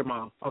Dr.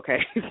 Mom. Okay,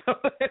 so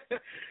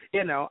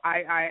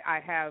I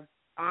have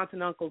aunts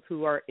and uncles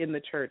who are in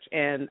the church,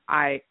 and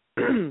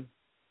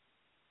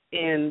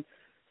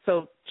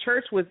so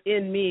church was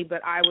in me,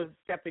 but I was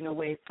stepping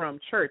away from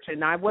church.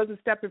 And I wasn't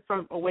stepping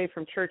away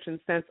from church in the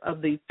sense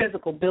of the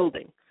physical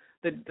building,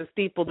 the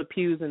steeple, the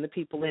pews, and the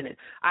people in it.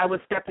 I was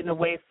stepping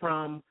away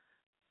from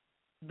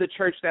the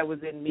church that was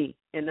in me.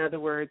 In other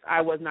words,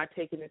 I was not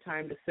taking the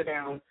time to sit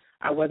down.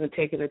 I wasn't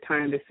taking the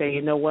time to say,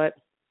 you know what,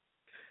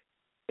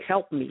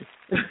 help me.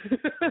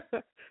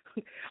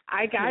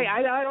 I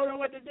don't know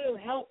what to do.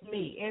 Help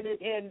me.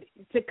 And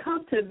to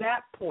come to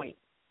that point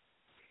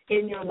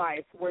in your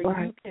life where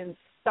you can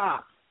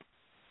stop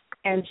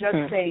and just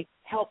say,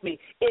 help me.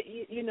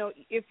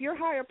 If your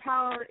higher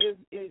power is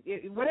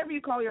whatever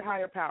you call your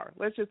higher power,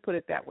 let's just put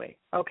it that way,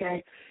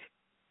 okay?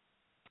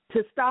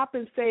 To stop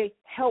and say,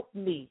 help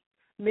me,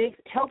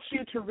 helps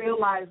you to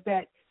realize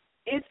that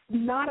it's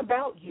not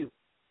about you.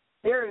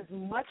 There is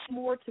much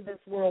more to this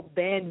world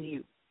than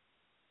you.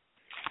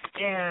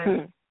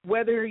 And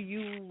whether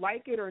you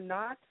like it or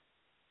not,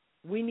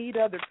 we need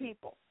other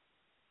people.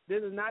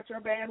 This is not your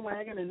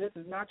bandwagon, and this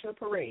is not your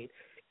parade.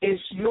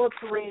 It's your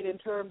parade in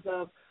terms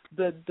of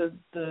the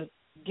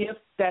gifts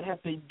that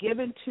have been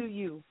given to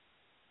you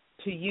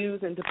to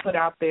use and to put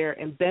out there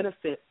and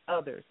benefit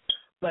others.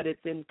 But it's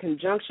in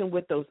conjunction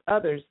with those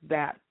others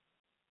that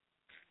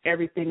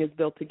everything is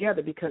built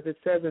together, because it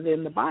says it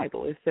in the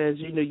Bible. It says,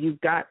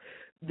 you've got,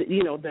 the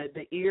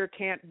ear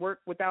can't work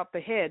without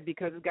the head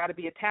because it's got to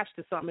be attached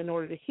to something in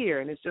order to hear.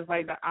 And it's just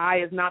like the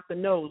eye is not the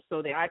nose,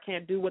 so the eye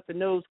can't do what the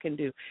nose can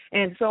do,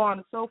 and so on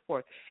and so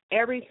forth.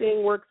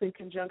 Everything works in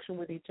conjunction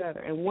with each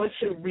other. And once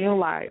you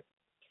realize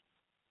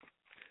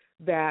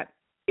that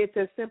it's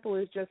as simple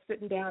as just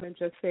sitting down and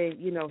just saying,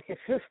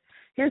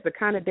 here's the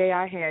kind of day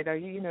I had. Or,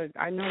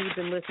 I know you've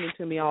been listening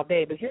to me all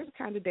day, but here's the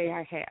kind of day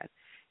I had,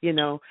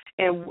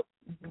 and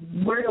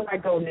where do I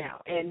go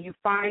now? And you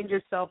find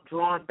yourself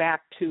drawn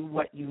back to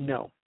what you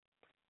know.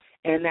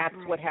 And that's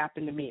what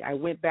happened to me. I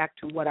went back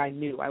to what I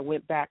knew. I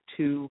went back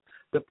to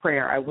the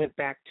prayer. I went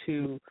back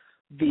to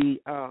the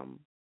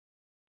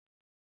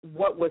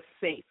what was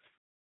safe.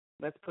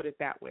 Let's put it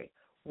that way.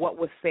 What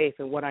was safe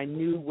and what I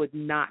knew would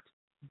not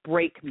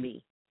break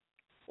me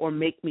or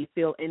make me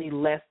feel any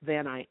less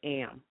than I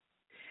am.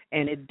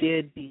 And it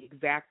did the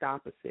exact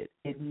opposite.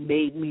 It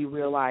made me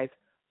realize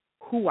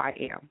who I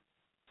am.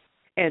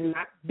 And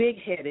not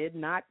big-headed,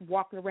 not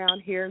walking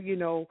around here,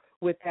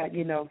 with that,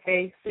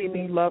 hey, see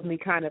me, love me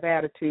kind of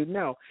attitude.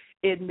 No,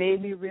 it made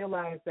me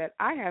realize that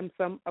I am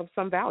some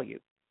value.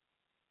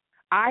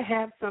 I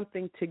have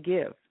something to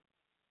give.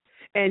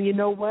 And you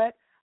know what?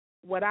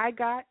 What I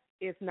got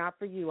is not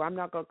for you. I'm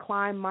not going to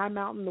climb my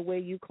mountain the way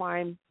you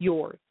climb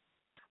yours.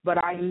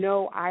 But I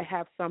know I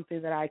have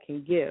something that I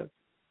can give.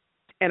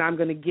 And I'm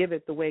going to give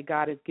it the way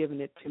God has given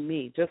it to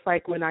me. Just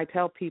like when I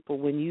tell people,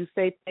 when you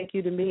say thank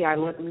you to me, I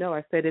let them know.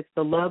 I said it's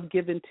the love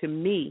given to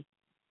me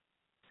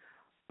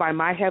by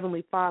my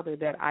Heavenly Father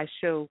that I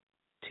show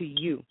to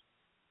you.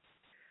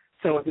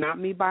 So it's not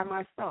me by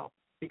myself,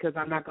 because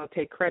I'm not going to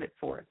take credit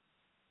for it.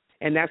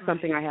 And that's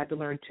something I had to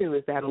learn, too,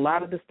 is that a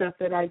lot of the stuff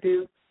that I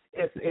do,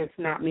 it's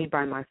not me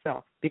by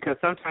myself. Because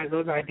sometimes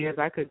those ideas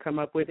I could come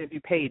up with if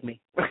you paid me.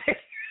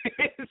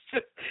 It's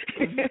just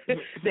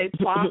they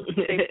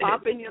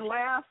pop in your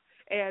laugh,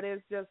 and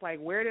it's just like,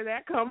 where did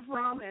that come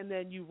from? And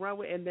then you run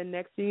with, and then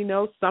next thing you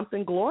know,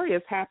 something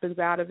glorious happens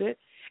out of it,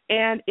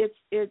 and it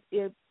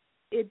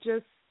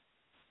just,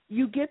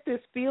 you get this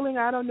feeling.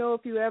 I don't know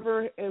if you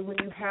ever, when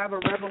you have a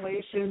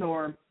revelation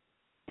or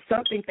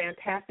something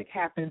fantastic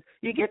happens,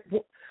 you get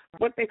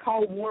what they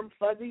call warm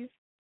fuzzies,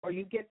 or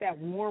you get that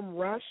warm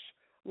rush,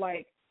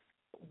 like,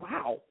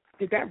 wow,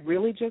 did that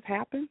really just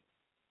happen?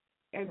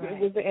 And,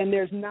 and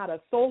there's not a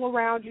soul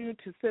around you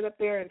to sit up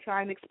there and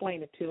try and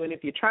explain it to. And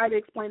if you try to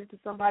explain it to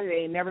somebody, they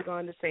ain't never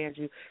going to understand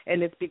you.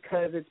 And it's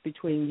because it's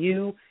between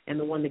you and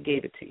the one that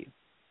gave it to you.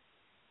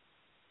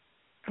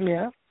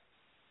 Yeah.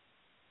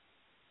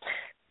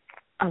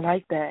 I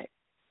like that,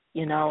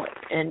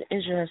 and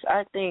it's just,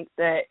 I think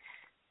that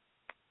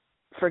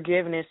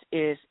forgiveness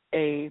is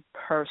a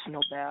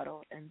personal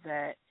battle, and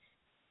that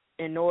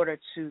in order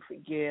to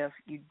forgive,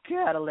 you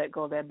got to let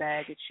go of that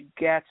baggage. You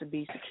got to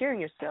be secure in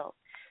yourself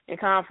and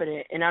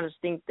confident. And I just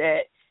think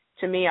that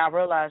to me, I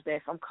realized that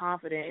if I'm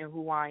confident in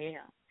who I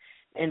am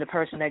and the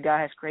person that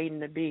God has created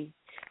me to be,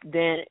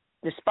 then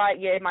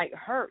despite, it might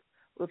hurt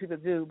what people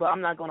do, but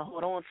I'm not going to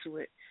hold on to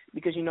it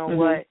because you know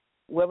what?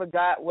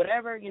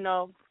 Whatever,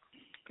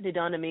 they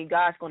done to me,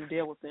 God's going to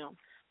deal with them.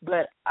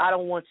 But I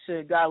don't want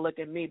God look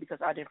at me because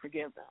I didn't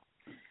forgive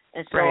them.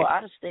 And so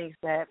I just think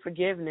that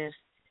forgiveness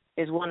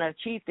is one of the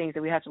key things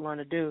that we have to learn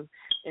to do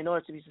in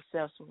order to be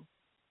successful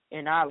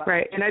in our life.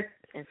 Right. And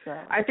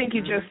I think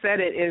you just said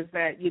it, is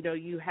that,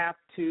 you have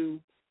to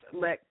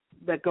let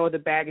go of the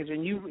baggage,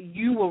 and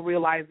you will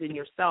realize in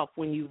yourself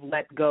when you've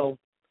let go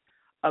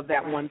of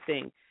that one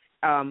thing.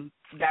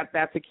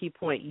 That's a key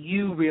point.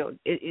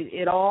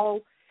 It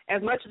all,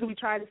 as much as we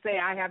try to say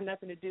I have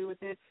nothing to do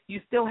with it, you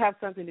still have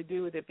something to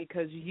do with it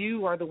because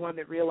you are the one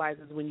that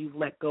realizes when you've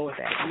let go of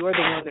that. You are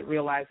the one that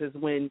realizes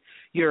when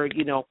you're,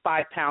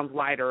 5 pounds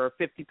lighter or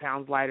 50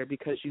 pounds lighter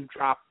because you've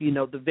dropped,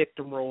 the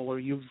victim role, or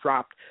you've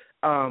dropped,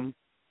 the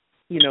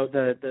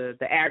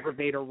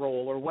aggravator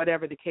role, or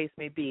whatever the case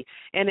may be.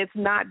 And it's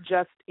not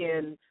just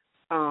in,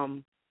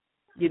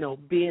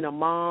 being a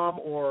mom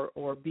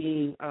or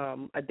being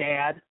a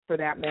dad, for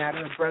that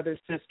matter, brother,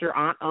 sister,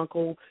 aunt,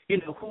 uncle,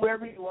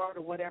 whoever you are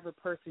or whatever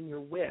person you're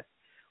with,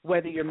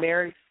 whether you're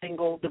married,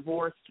 single,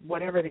 divorced,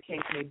 whatever the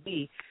case may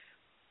be.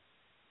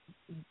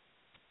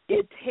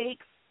 It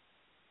takes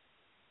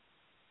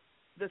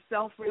the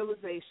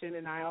self-realization,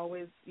 and I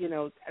always,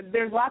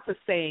 there's lots of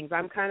sayings.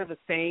 I'm kind of a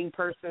saying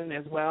person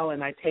as well,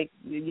 and I take,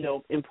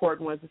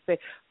 important ones to say.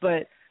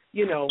 But,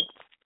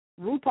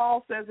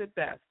 RuPaul says it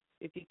best.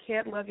 If you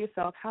can't love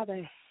yourself, how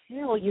the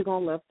hell are you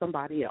going to love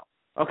somebody else?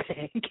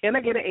 Okay? Can I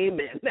get an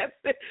amen? That's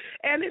it.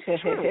 And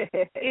it's true.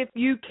 If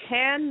you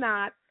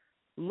cannot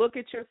look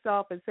at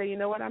yourself and say, you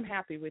know what, I'm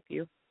happy with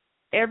you,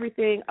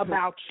 everything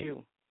about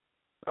you,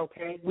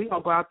 okay, we're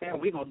going to go out there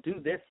and we're going to do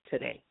this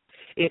today.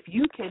 If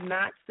you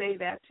cannot say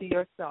that to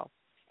yourself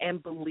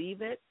and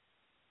believe it,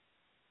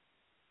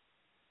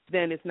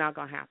 then it's not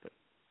going to happen.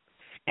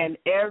 And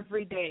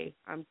every day,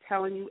 I'm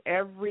telling you,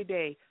 every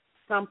day,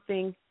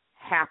 something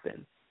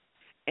happens.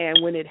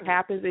 And when it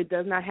happens, it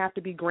does not have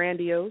to be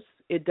grandiose.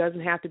 It doesn't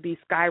have to be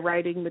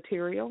skywriting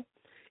material.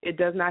 It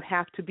does not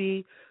have to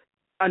be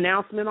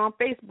announcement on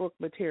Facebook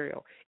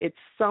material. It's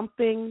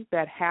something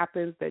that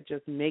happens that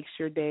just makes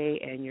your day,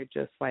 and you're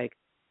just like,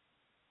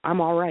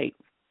 I'm all right.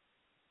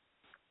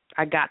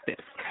 I got this.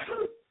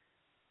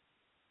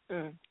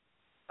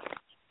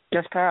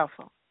 That's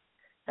powerful.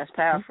 That's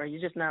powerful.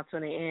 You're just now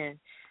tuning in.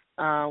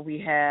 We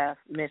have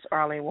Miss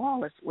Arlene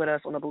Wallis with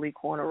us on the Blue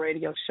Corner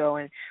radio show,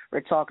 and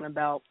we're talking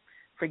about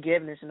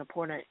forgiveness and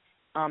important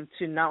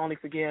to not only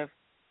forgive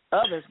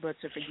others but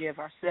to forgive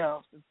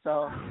ourselves. And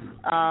so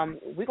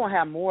we're going to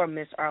have more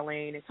Miss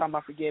Arlene and talk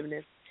about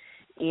forgiveness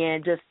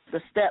and just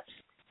the steps,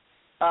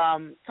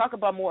 talk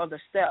about more of the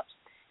steps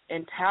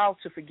and how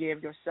to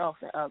forgive yourself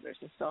and others.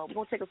 And so we're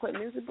going to take a quick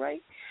music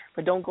break,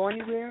 but don't go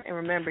anywhere. And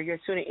remember, you're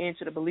tuning in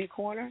to the Blue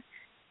Corner,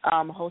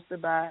 hosted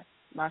by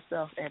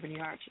myself, Ebony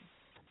Archer.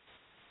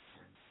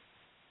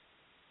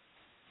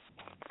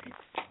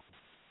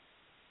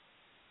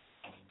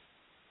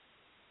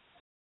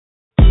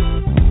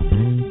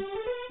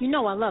 You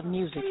know I love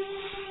music.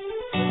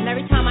 And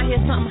every time I hear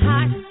something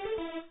hot,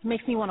 it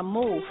makes me want to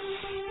move.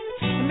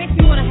 It makes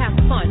me want to have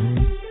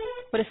fun.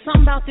 But it's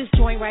something about this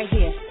joint right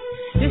here.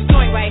 This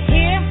joint right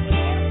here,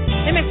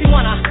 it makes me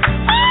want to,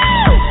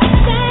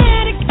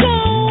 let it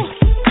go.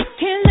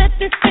 Can't let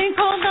this thing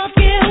called love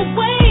get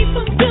away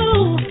from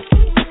you.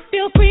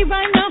 Feel free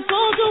right now,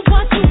 go do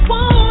what you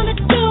want to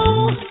do.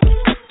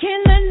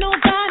 Can't let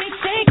nobody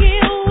take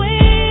it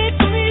away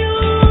from you,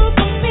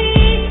 from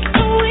me,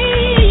 from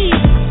we.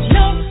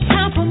 No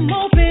time for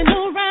moping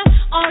around,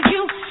 are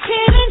you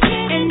kidding?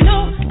 And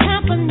no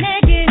time for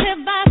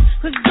negative vibes,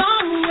 'cause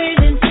I'm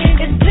waiting.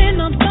 It's been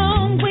a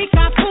long week,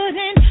 I put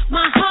in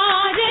my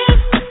heart in.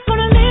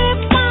 Gonna live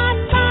my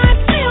life,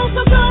 feel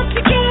so good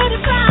to get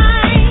it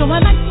right. So I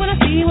like what I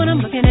see when I'm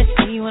looking at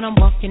you, when I'm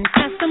walking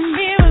past the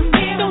mirror.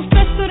 Don't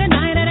stress through the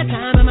night at a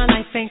time in my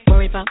life, ain't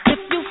worried about if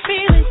you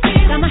feel it.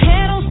 Got my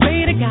head on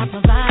straight, I got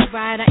my vibe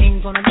right, I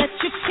ain't gonna let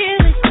you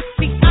kill it.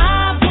 See,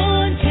 I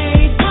won't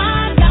change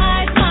my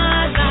life,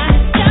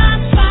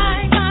 just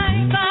bye,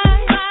 bye, bye, bye,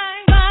 bye,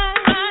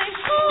 bye,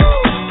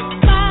 ooh,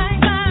 bye,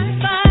 bye,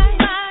 bye,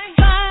 bye,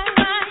 bye,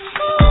 bye,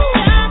 ooh,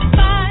 just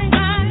bye,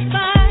 bye,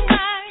 bye,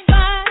 bye,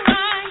 bye,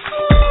 bye,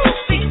 ooh.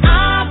 See,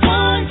 I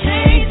won't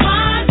change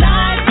my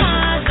life,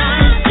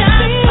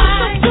 just bye. Feels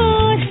so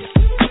good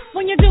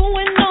when you're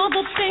doing all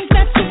the things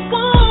that you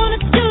wanna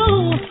do.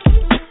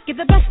 Get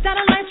the best out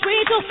of life,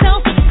 treat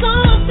yourself to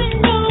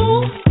something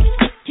new.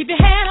 Keep your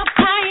head up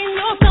high in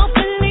yourself,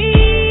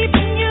 believe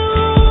in you,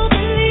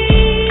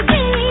 believe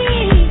in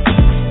me.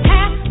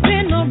 Has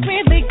been a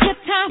really good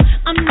time,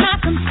 I'm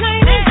not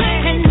complaining,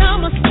 and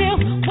I'ma still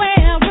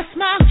wear a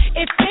smile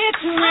if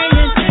it's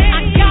raining.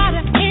 I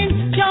gotta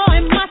enjoy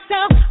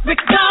myself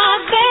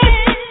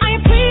regardless.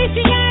 I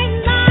appreciate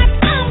life,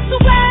 I'm so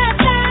glad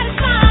that it's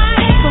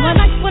mine. So I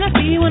like what I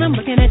see when I'm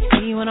looking at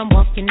you, when I'm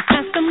walking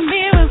past the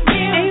mirror.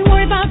 Ain't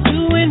worried about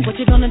doing what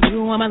you're gonna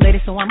do, I'ma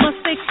lady, so I must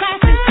stay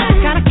classy.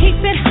 Gotta keep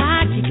it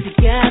high, keep it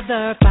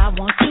together if I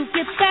want to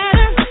get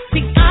better.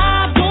 See,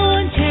 I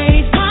won't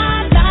change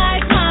my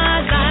life,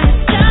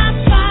 just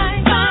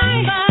fine,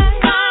 fine, fine,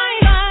 fine,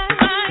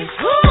 fine.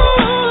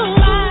 Ooh,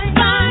 fine,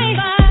 fine,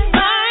 fine,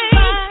 fine,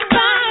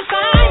 fine,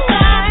 fine,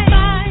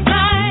 fine,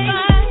 fine,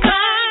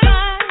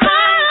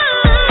 fine.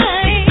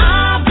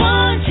 I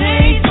won't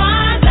change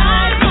my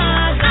life,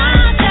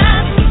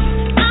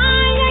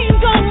 I ain't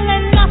gonna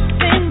let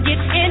nothing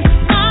get in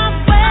my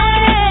way.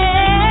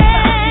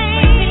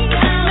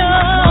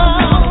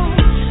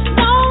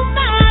 No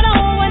matter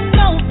what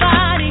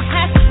nobody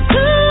has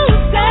to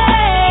say.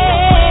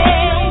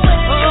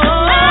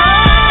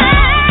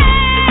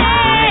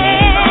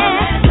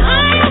 I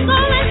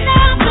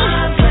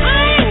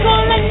ain't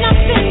gonna let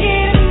nothing get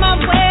in my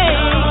way.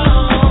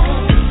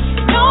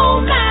 No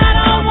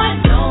matter what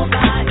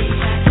nobody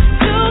has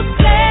to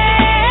say.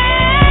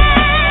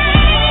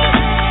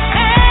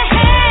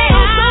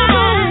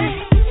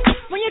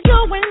 When you're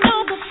doing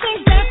all the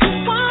things that you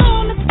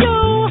wanna do,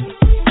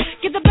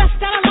 get the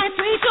best out of life,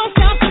 treat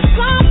yourself to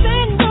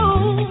something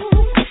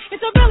new.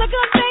 It's a really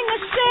good thing to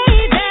say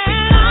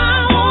that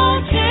I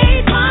won't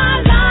change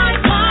my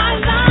life,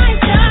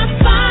 just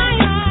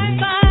fine,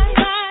 fine,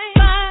 fine,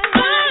 fine,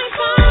 fine,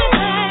 fine,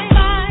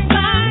 fine,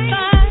 fine,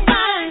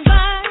 fine,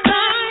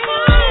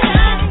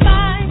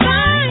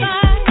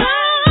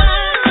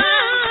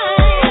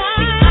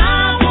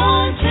 I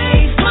won't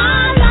change my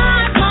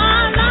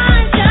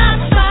life,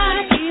 just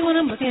fine. See when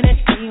I'm looking at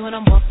you when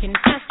I'm walking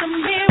past the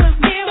mirror.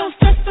 Don't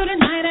stress through the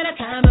night at a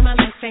time in my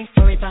life, ain't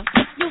worried about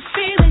what you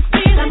feeling.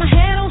 Got my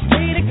head on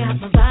straight, I got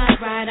my vibe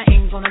right, I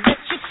ain't gonna let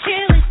you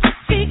kill it.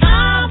 See,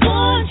 I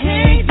won't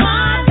change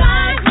my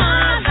life,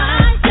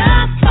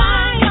 just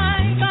fine,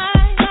 fine,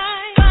 fine, fine,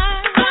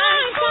 fine,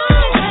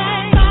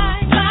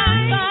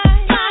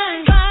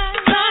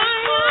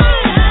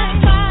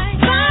 fine, fine,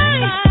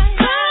 fine,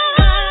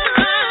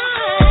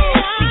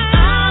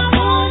 I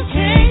won't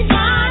change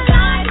my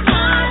life,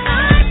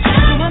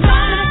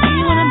 see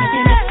when I'm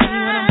looking at you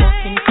when I'm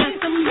walking past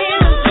the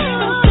mirror.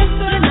 Don't stress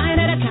through the night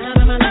at a time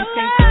in my life,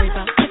 ain't worried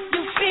about what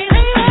you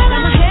feeling.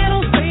 Got my head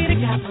on straight, I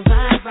got my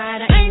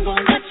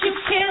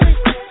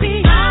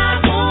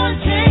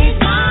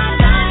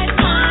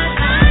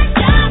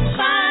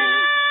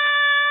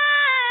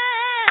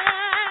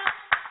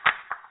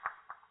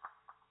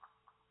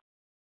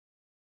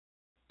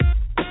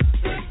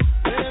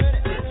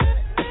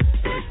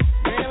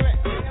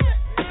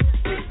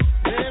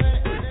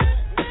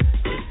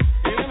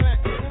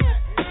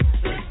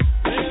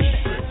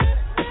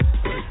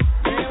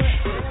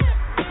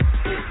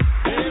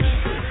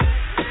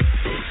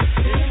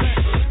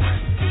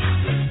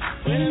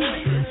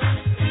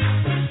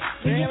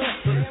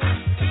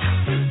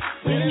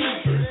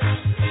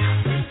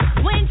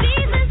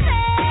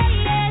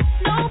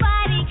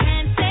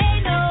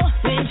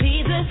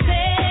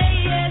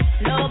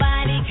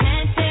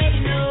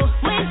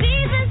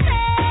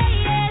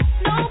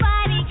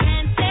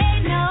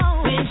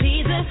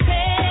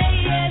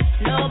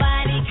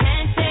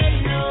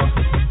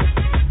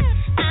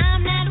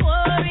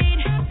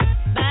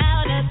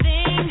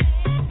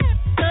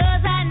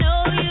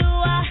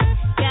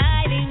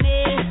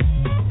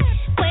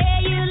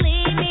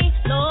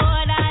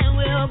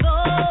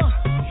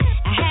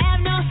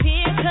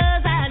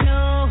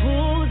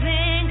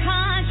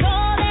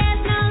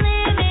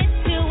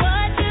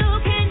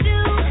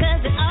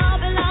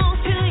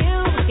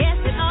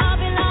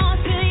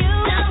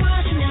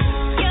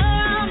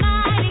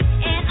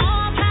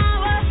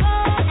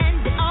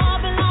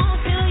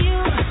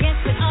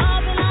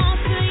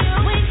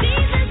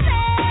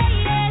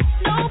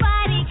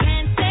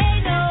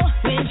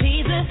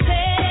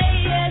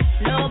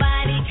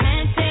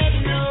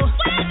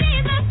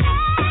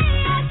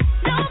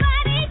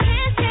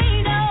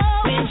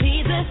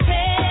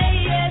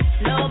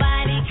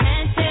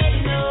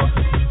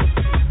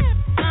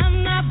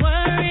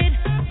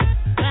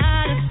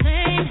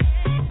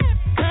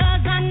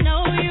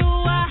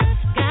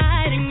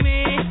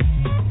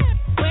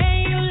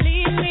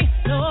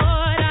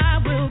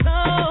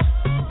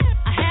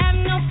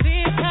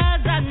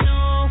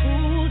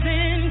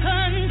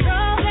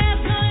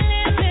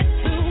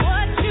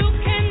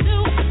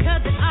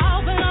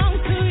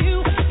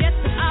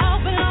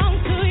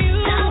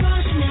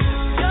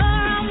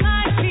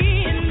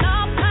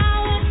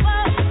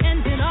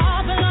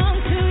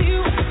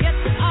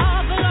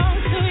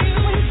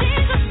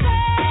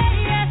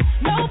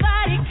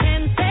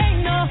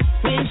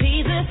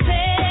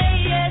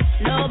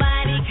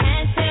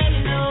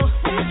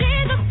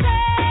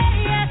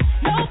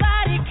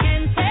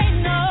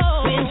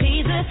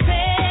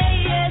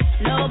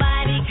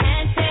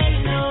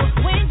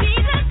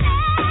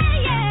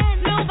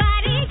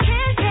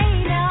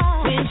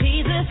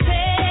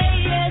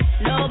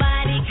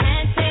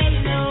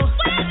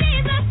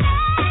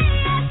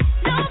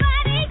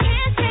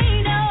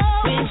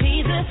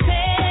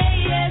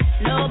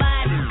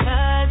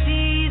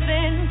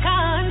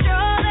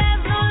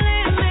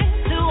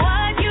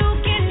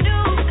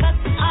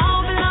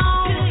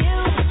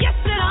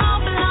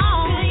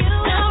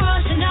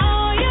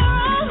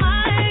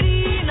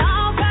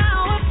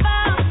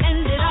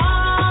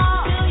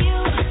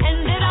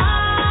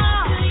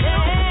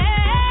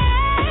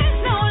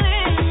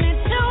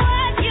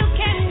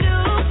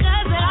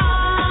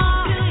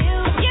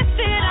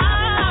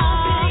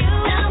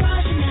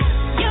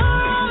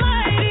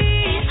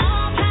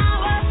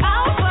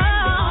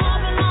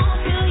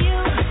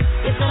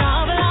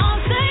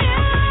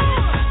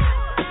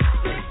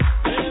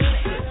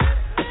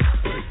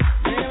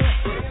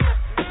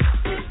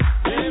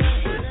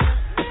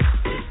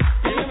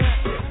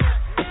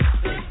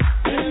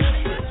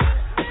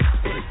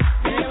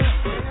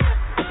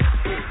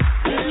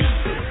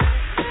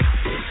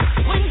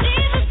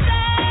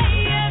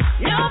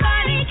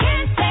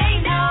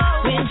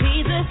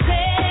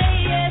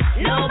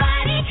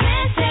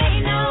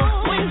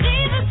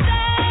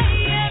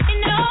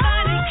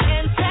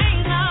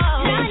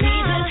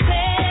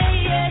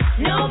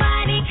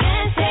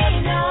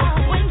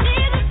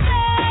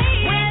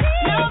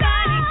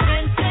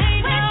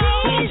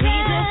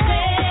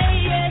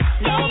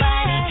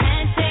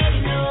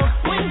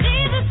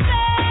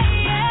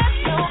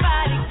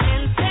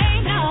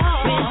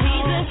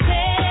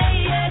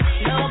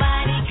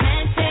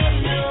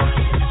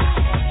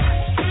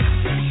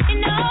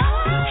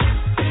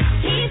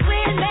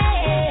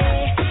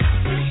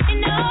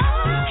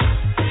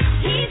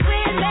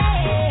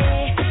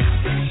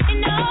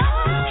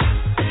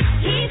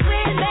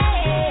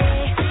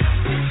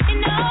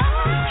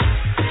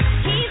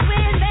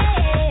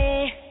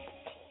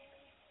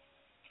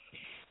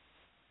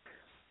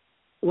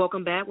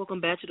Welcome back.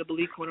 Welcome back to the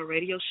Believe Corner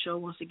Radio Show.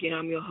 Once again,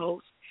 I'm your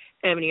host,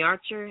 Ebony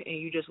Archer, and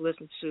you just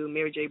listened to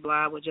Mary J.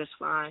 Blige with Just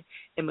Fine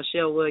and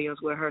Michelle Williams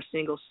with her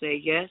single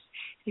Say Yes.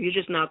 If you're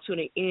just now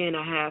tuning in,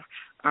 I have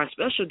our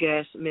special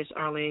guest, Miss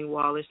Arlene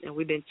Wallis, and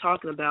we've been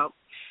talking about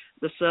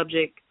the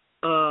subject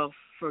of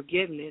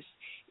forgiveness.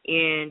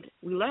 And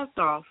we left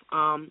off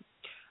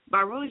by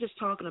really just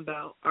talking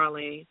about,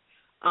 Arlene,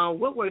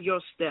 what were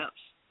your steps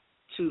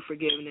to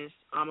forgiveness?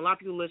 A lot of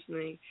people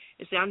listening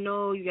and say, I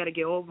know you got to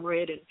get over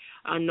it, and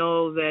I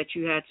know that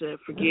you had to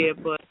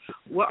forgive, but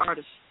what are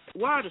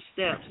the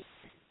steps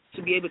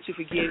to be able to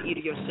forgive either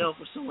yourself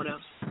or someone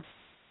else?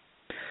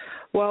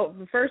 Well,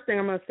 the first thing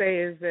I'm going to say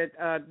is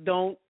that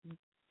don't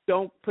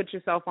put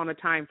yourself on a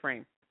time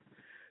frame.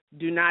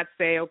 Do not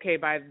say, okay,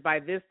 by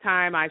this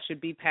time I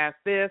should be past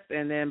this,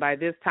 and then by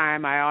this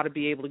time I ought to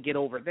be able to get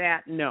over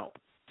that. No,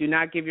 do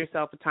not give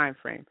yourself a time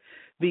frame,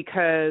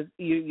 because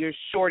you're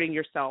shorting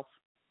yourself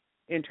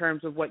in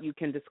terms of what you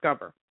can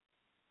discover.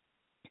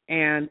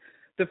 And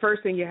the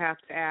first thing you have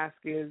to ask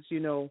is,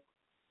 who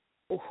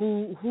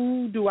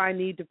do I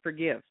need to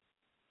forgive?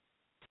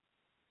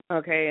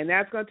 Okay, and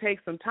that's going to take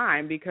some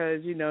time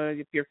because,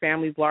 if your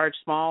family's large,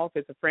 small, if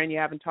it's a friend you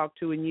haven't talked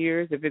to in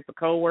years, if it's a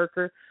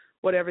coworker,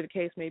 whatever the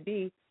case may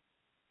be,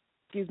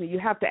 you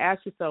have to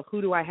ask yourself,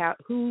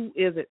 who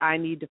is it I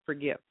need to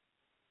forgive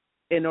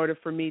in order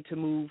for me to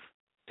move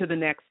to the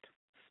next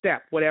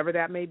step, whatever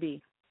that may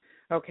be.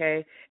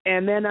 Okay,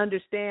 and then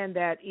understand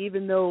that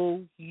even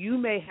though you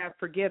may have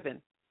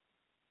forgiven,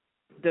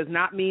 does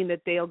not mean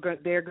that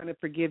they're going to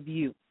forgive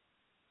you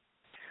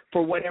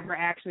for whatever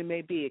action it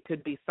may be. It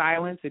could be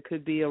silence. It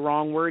could be a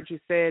wrong word you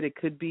said. It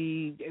could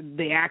be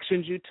the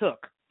actions you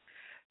took.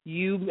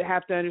 You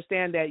have to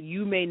understand that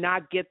you may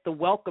not get the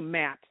welcome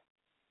mat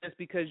just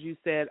because you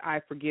said,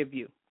 I forgive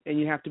you, and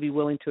you have to be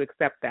willing to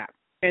accept that.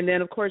 And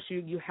then, of course,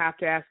 you have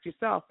to ask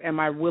yourself, am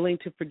I willing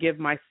to forgive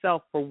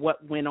myself for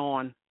what went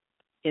on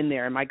in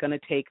there? Am I going to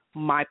take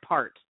my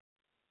part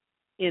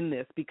in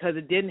this? Because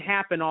it didn't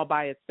happen all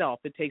by itself.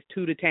 It takes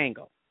two to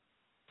tango.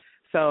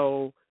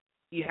 So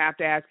you have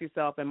to ask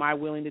yourself, am I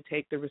willing to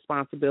take the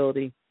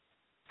responsibility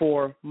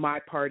for my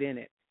part in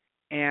it?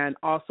 And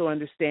also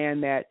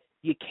understand that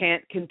you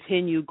can't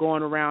continue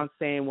going around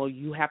saying, well,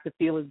 you have to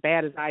feel as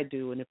bad as I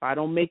do, and if I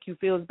don't make you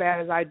feel as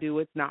bad as I do,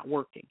 it's not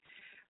working.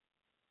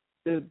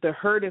 The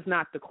hurt is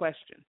not the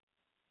question.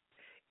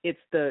 It's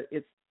the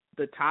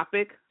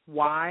topic.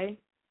 Why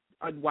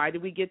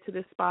did we get to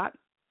this spot?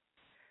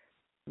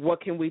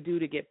 What can we do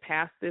to get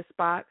past this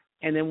spot?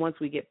 And then once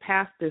we get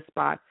past this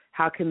spot,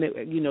 how can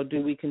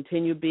do we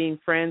continue being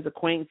friends,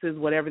 acquaintances,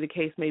 whatever the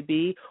case may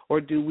be,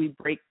 or do we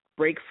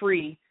break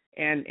free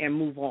and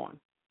move on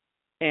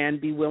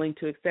and be willing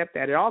to accept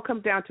that? It all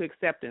comes down to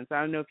acceptance. I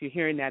don't know if you're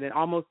hearing that. And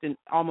in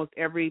almost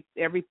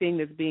everything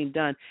that's being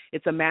done,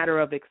 it's a matter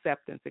of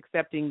acceptance,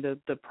 accepting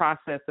the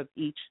process of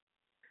each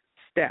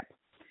step.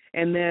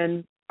 And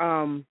then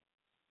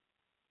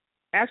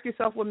ask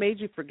yourself, what made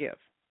you forgive?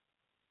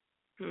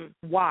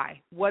 Why?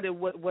 What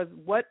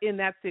in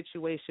that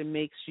situation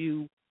makes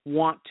you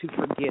want to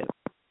forgive?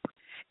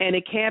 And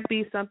it can't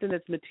be something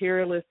that's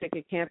materialistic.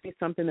 It can't be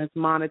something that's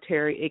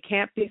monetary. It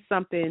can't be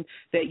something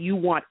that you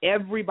want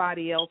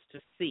everybody else to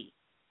see.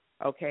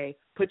 Okay?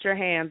 Put your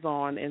hands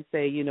on and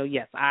say,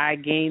 yes, I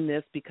gained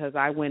this because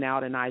I went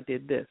out and I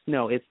did this.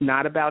 No, it's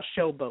not about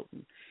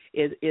showboating.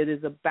 It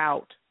is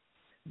about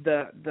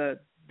the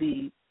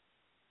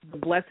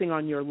blessing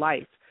on your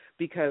life.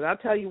 Because I'll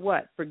tell you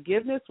what,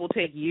 forgiveness will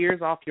take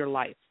years off your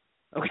life,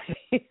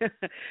 okay?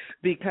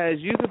 Because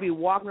you could be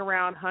walking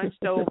around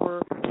hunched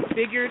over,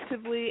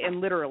 figuratively and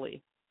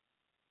literally,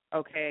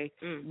 okay,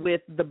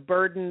 with the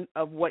burden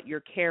of what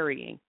you're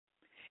carrying.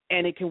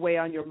 And it can weigh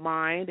on your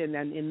mind, and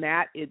then in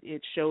that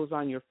it shows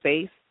on your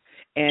face,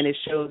 and it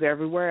shows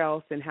everywhere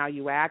else in how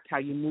you act, how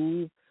you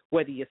move,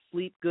 whether you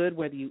sleep good,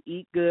 whether you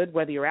eat good,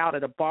 whether you're out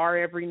at a bar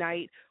every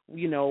night,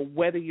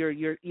 whether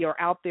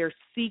you're out there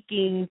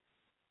seeking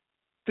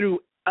through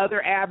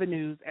other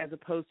avenues as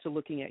opposed to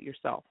looking at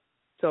yourself.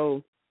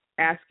 So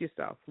ask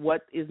yourself,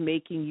 what is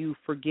making you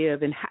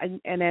forgive,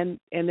 and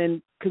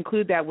then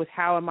conclude that with,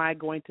 how am I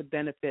going to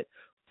benefit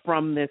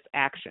from this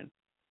action?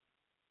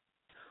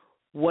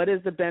 What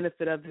is the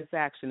benefit of this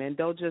action? And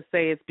don't just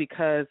say it's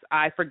because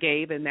I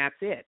forgave and that's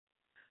it.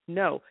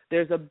 No,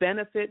 there's a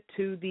benefit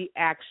to the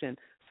action.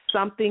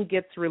 Something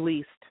gets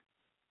released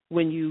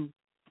when you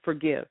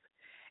forgive,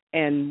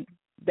 and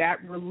that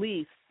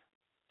release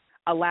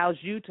allows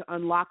you to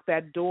unlock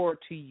that door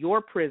to your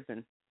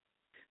prison,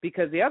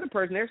 because the other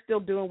person, they're still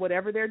doing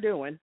whatever they're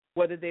doing,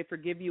 whether they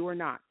forgive you or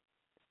not.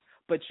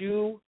 But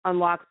you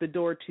unlock the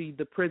door to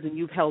the prison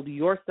you've held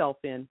yourself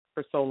in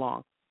for so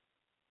long.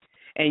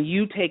 And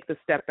you take the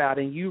step out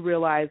and you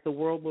realize the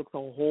world looks a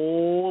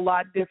whole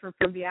lot different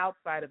from the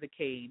outside of the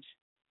cage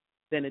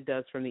than it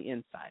does from the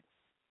inside.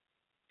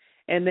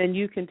 And then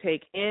you can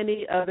take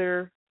any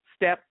other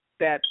step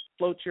that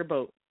floats your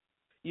boat.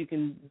 You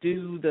can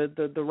do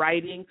the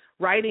writing.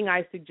 Writing,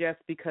 I suggest,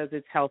 because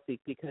it's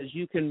healthy, because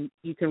you can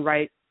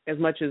write as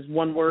much as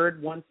one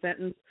word, one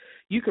sentence.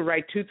 You can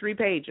write 2-3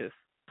 pages,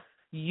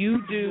 You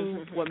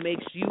do what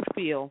makes you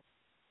feel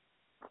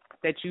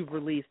that you've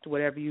released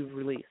whatever you've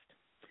released.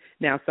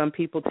 Now, some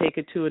people take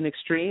it to an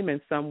extreme,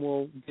 and some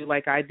will do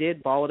like I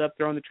did, ball it up,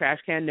 throw in the trash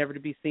can, never to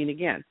be seen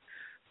again.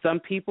 Some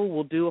people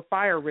will do a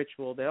fire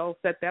ritual. They'll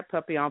set that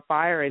puppy on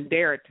fire and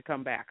dare it to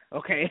come back,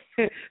 okay?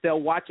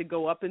 They'll watch it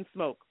go up in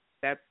smoke.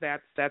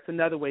 That's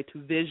another way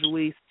to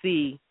visually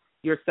see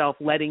yourself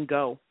letting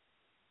go,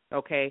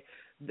 okay?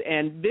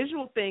 And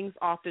visual things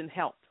often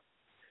help.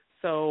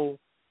 So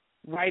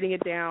writing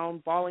it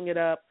down, balling it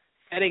up,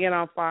 setting it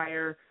on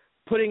fire,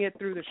 putting it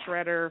through the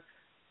shredder,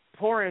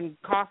 pouring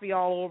coffee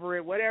all over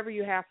it, whatever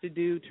you have to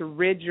do to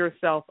rid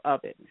yourself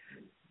of it.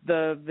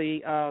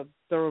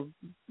 The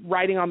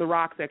writing on the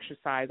rocks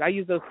exercise, I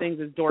use those things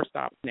as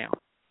doorstops now.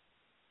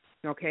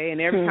 Okay,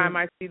 and every time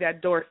I see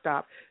that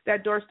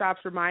doorstops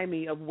remind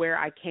me of where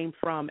I came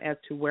from as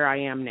to where I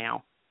am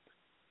now.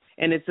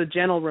 And it's a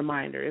gentle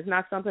reminder. It's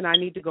not something I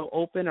need to go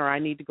open or I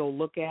need to go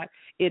look at.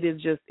 It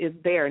is just, it's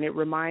there, and it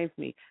reminds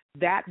me.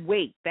 That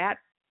weight, that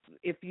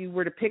if you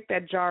were to pick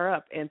that jar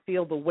up and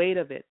feel the weight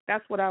of it,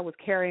 that's what I was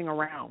carrying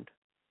around.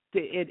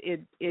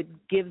 It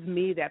gives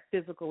me that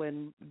physical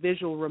and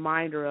visual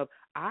reminder of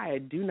I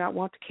do not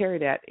want to carry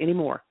that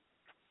anymore.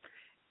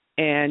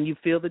 And you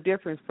feel the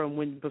difference from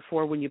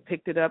when you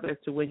picked it up as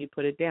to when you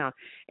put it down.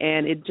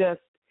 And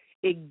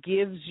it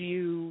gives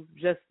you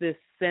just this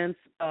sense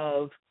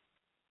of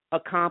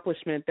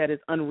accomplishment that is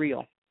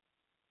unreal.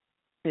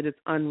 It is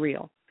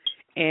unreal.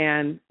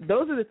 And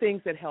those are the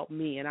things that help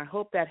me, and I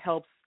hope that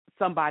helps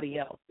somebody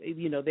else.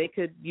 You know,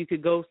 you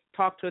could go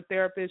talk to a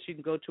therapist, you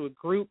can go to a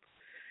group,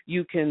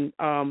 you can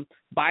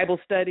Bible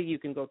study, you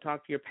can go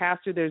talk to your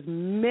pastor. There's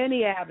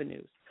many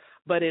avenues,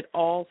 but it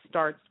all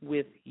starts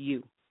with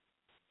you.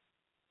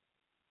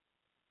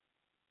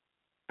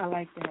 I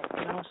like that.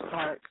 It all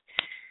starts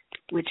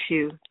with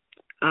you.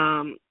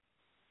 And,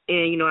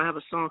 you know, I have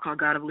a song called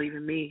God I Believe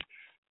in Me,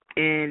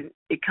 and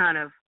it kind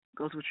of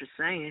goes with what you're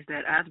saying, is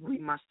that I have to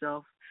believe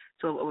myself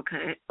to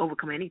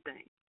overcome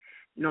anything.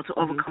 You know, to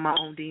overcome my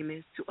own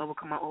demons, to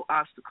overcome my own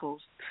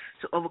obstacles,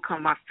 to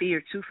overcome my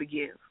fear to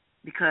forgive.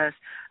 Because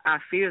I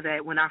fear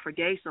that when I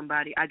forgave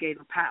somebody, I gave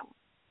them power.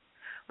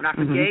 When I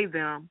forgave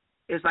them,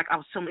 it was like I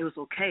was telling them it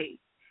was okay,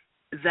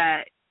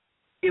 that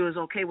it was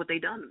okay what they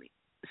done to me.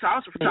 So I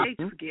was afraid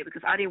to forgive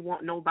because I didn't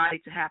want nobody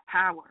to have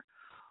power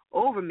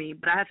over me,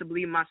 but I had to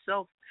believe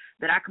myself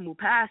that I could move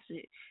past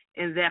it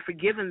and that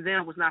forgiving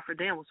them was not for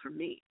them, it was for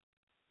me.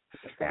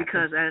 Exactly.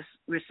 Because as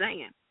we're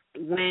saying,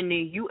 when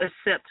you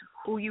accept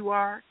who you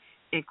are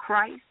in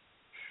Christ,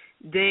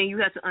 then you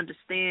have to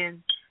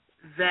understand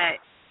that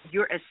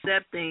you're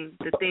accepting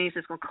the things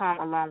that's going to come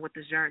along with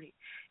this journey.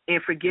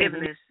 And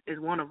forgiveness is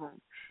one of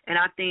them. And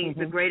I think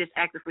the greatest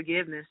act of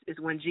forgiveness is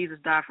when Jesus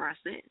died for our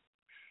sins.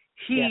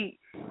 He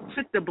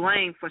took the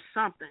blame for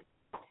something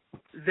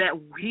that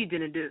he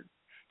didn't do.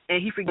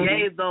 And he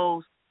forgave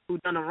those who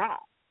done him wrong.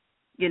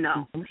 You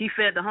know, he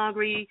fed the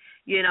hungry,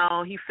 you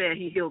know, he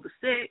healed the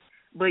sick,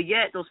 but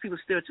yet those people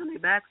still turned their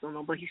backs on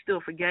him, but he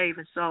still forgave.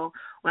 And so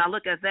when I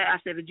look at that, I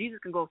said, if Jesus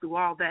can go through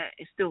all that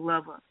and still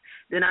love us,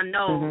 then I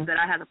know that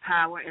I have the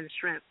power and the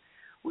strength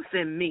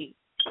within me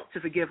to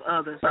forgive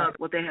others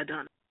what they had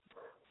done.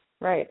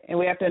 Right. And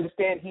we have to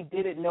understand he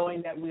did it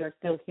knowing that we are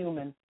still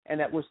human and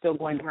that we're still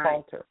going to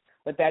falter.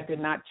 But that did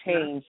not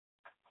change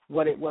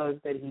what it was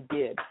that he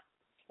did.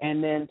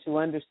 And then to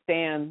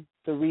understand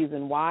the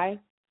reason why,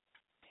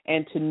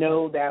 and to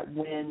know that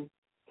when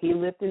he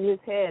lifted his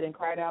head and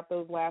cried out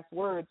those last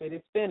words, it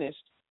is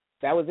finished,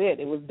 that was it.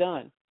 It was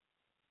done.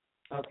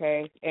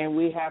 Okay? And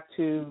we have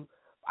to,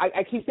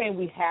 I keep saying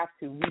we have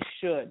to, we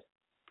should,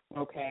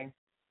 okay?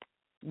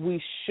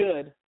 We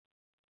should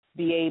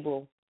be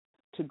able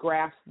to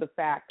grasp the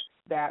fact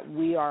that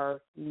we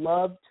are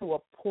loved to a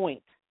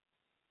point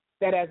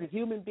that as a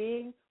human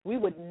being, we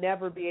would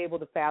never be able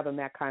to fathom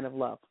that kind of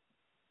love.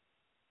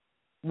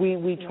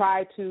 We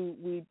try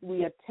to,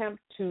 we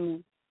attempt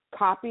to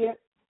copy it.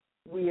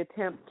 We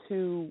attempt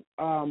to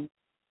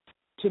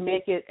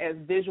make it as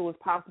visual as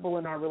possible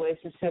in our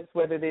relationships,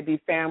 whether they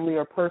be family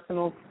or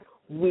personal.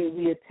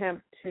 We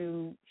attempt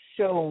to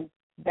show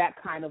that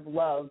kind of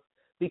love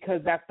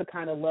because that's the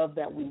kind of love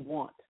that we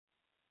want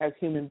as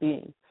human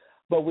beings.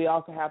 But we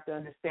also have to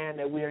understand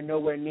that we are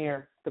nowhere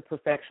near the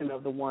perfection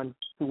of the one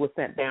who was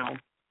sent down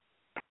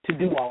to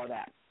do all of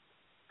that.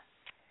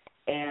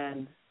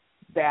 And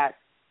that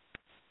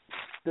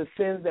the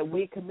sins that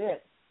we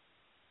commit,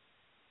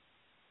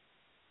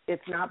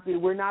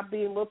 we're not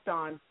being looked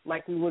on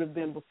like we would have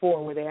been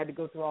before, where they had to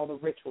go through all the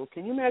rituals.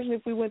 Can you imagine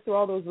if we went through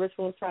all those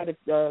rituals trying to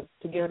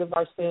get rid of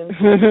our sins,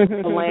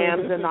 the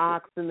lambs and the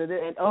ox and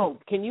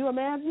can you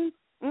imagine?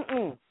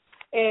 And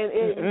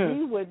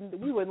we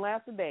wouldn't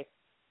last a day.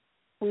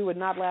 We would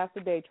not last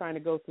a day trying to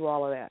go through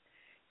all of that.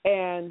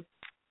 And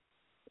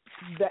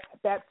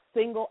that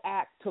single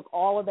act took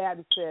all of that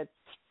and said,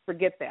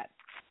 forget that.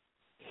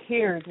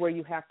 Here's where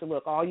you have to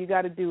look. All you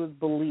got to do is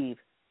believe.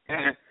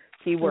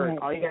 Key word.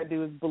 All you got to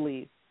do is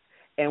believe.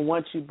 And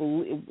once you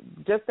believe,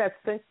 just that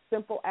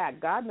simple act,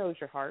 God knows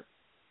your heart.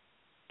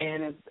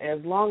 And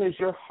as long as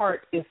your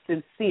heart is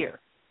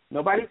sincere,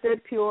 Nobody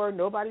said pure.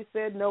 Nobody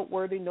said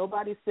noteworthy.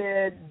 Nobody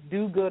said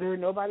do-gooder.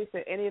 Nobody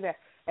said any of that.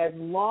 As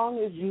long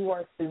as you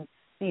are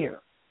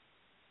sincere,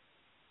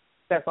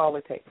 that's all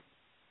it takes.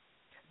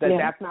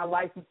 That's not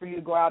license for you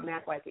to go out and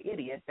act like an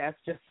idiot. That's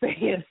just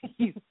saying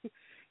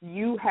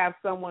you have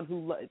someone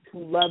who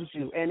loves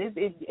you, and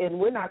and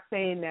we're not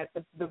saying that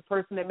the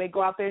person that may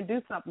go out there and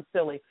do something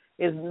silly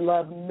is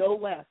loved no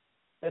less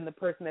than the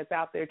person that's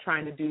out there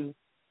trying to do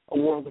a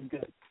world of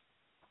good.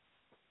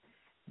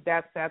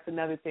 That's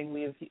another thing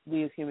we as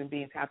human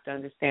beings have to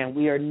understand.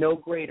 We are no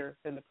greater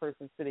than the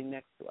person sitting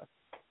next to us.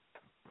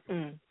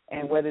 Mm.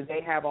 And whether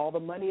they have all the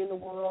money in the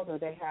world or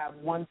they have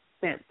 1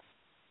 cent,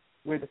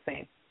 we're the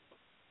same.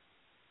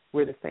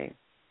 We're the same.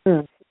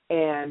 Mm.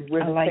 And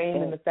we're the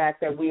same in the fact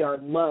that we are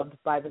loved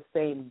by the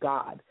same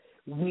God.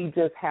 We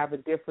just have a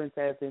difference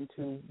as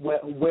into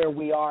where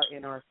we are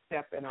in our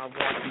step and our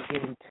walk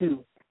getting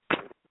to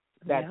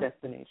that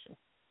destination.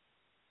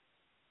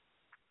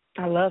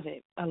 I love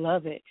it.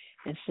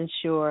 And since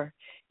you're,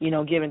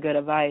 giving good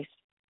advice,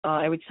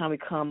 every time we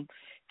come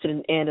to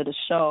the end of the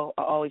show,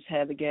 I always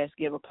have the guests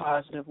give a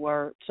positive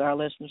word to our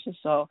listeners. And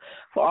so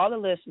for all the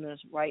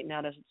listeners right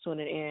now that's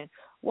tuning in,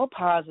 what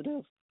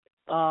positive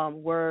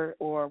word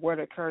or word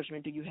of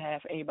encouragement do you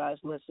have for anybody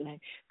that's listening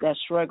that's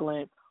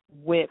struggling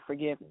with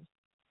forgiveness?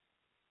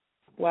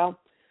 Well,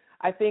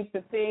 I think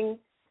the thing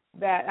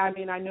that,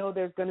 I know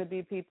there's going to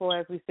be people,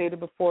 as we stated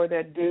before,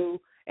 that do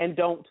and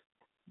don't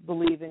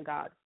believe in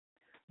God.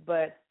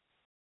 But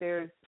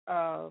there's,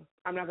 I'm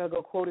not going to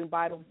go quoting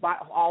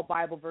all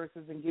Bible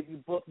verses and give you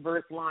book,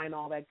 verse, line,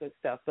 all that good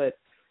stuff. But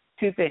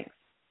two things.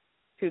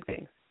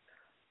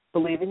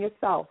 Believe in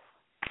yourself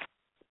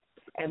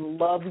and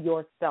love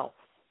yourself.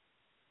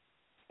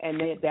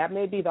 And that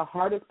may be the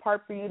hardest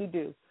part for you to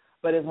do,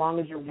 but as long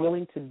as you're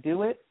willing to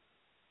do it,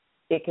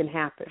 it can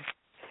happen.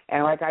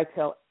 And like I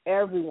tell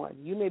everyone,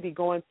 you may be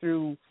going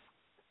through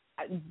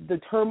the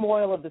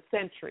turmoil of the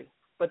century,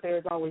 but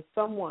there's always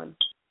someone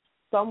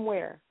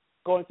somewhere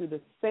going through the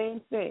same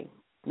thing,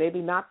 maybe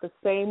not the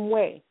same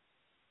way,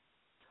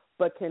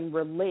 but can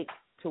relate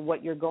to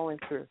what you're going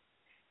through.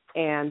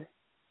 And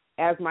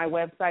as my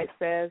website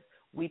says,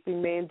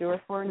 weeping may endure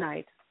for a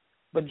night,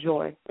 but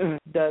joy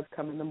does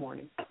come in the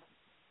morning.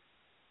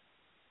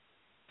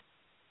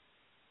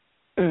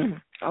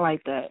 I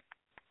like that.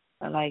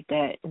 And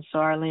so,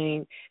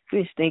 Arlene,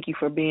 please thank you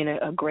for being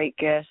a great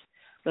guest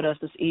with us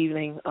this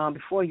evening.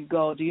 Before you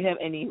go, do you have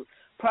any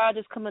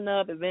projects coming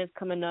up, events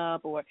coming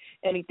up, or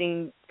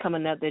anything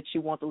coming up that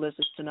you want the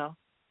listeners to know?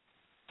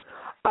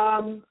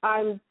 I'm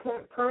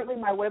currently,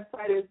 my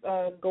website is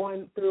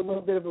going through a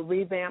little bit of a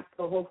revamp,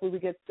 so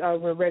hopefully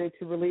we're ready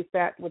to release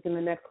that within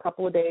the next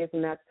couple of days,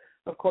 and that's,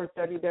 of course,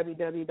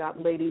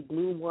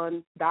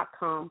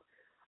 www.ladyblueone.com.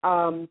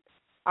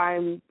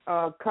 I'm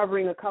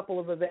covering a couple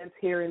of events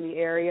here in the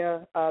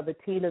area. The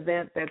teen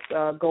event that's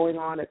going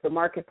on at the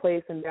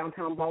Marketplace in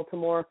downtown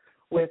Baltimore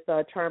with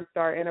Charm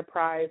Star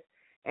Enterprise,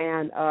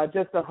 and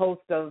just a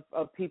host of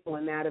people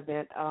in that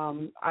event.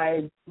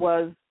 I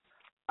was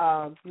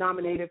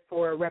nominated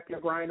for a Rep Your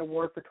Grind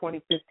Award for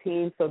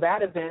 2015, so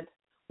that event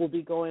will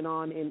be going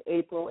on in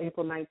April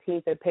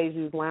 19th at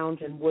Paige's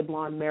Lounge in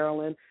Woodlawn,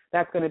 Maryland.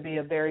 That's going to be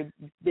a very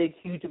big,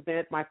 huge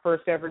event, my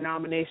first ever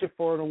nomination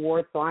for an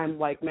award, so I'm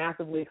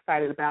massively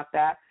excited about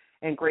that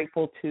and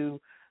grateful to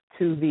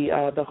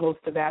the host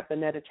of that,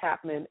 Vanetta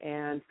Chapman,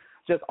 and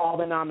just all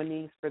the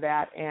nominees for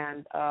that.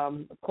 And,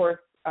 of course,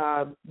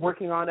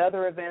 working on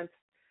other events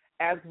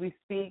as we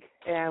speak,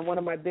 and one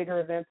of my bigger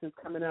events is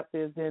coming up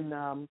is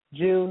in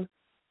June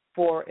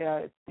for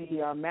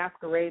the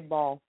Masquerade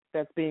Ball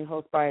that's being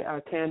hosted by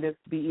Candace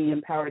B.E.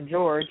 Empowered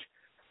George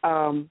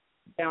down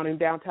in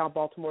downtown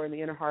Baltimore in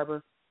the Inner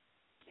Harbor.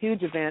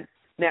 Huge event,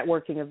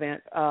 networking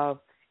event,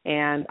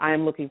 and I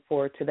am looking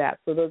forward to that.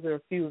 So those are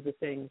a few of the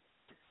things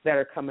that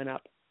are coming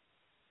up.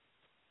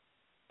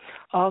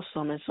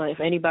 Awesome. And so if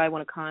anybody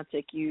want to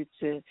contact you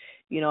to,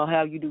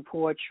 have you do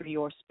poetry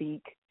or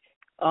speak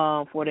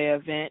for their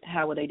event,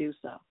 how would they do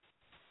so?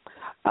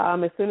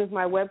 As soon as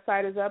my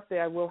website is up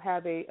there, I will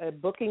have a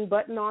booking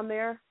button on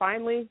there.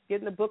 Finally,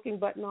 getting the booking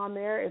button on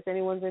there. If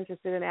anyone's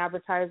interested in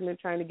advertisement,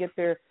 trying to get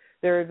their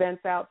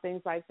events out,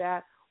 things like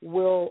that,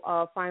 we'll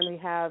finally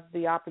have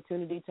the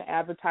opportunity to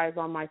advertise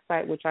on my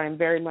site, which I am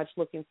very much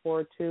looking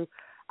forward to.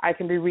 I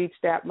can be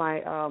reached at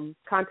my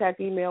contact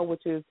email,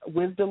 which is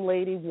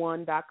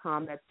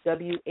wisdomlady1.com. That's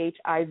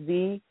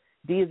WHIZ,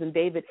 D as in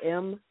David,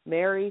 M,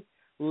 Mary,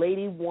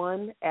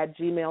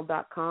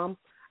 lady1@gmail.com.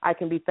 I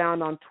can be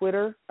found on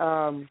Twitter,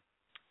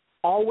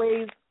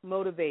 Always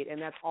Motivate, and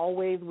that's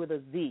always with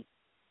a Z.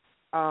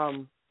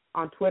 On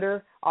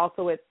Twitter,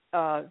 also at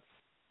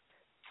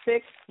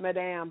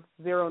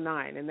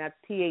 6madam09, and that's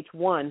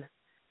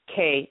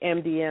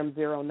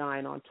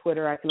TH1KMDM09 on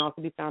Twitter. I can also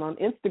be found on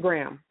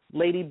Instagram,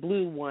 Lady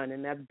Blue One,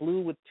 and that's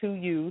blue with 2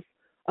 U's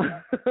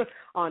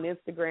on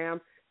Instagram.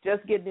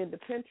 Just getting into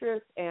Pinterest,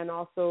 and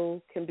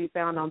also can be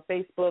found on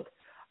Facebook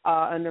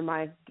under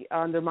my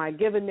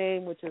given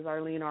name, which is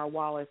Arlene R.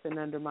 Wallis, and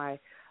under my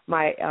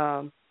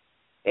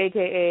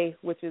a.k.a.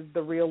 which is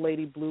the Real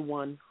Lady Blue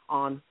one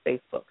on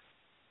Facebook.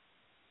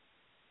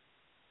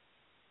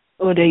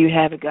 Well, there you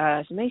have it,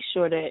 guys. Make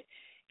sure that,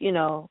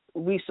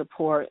 we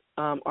support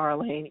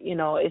Arlene.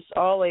 It's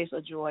always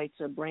a joy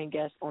to bring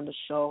guests on the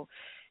show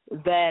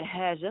that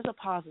has just a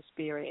positive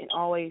spirit and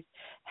always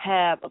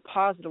have a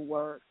positive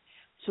word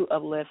to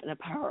uplift and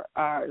empower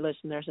our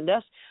listeners. And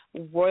that's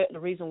the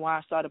reason why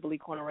I started the Blue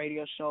Corner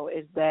Radio Show,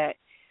 is that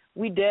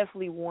we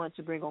definitely want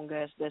to bring on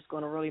guests that's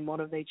going to really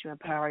motivate you,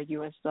 empower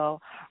you. And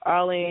so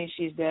Arlene,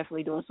 she's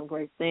definitely doing some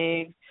great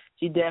things.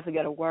 She definitely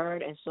got a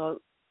word. And so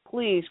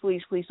please,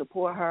 please, please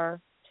support her.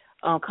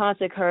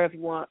 Contact her if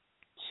you want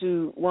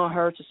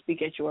her to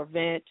speak at your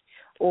event,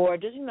 or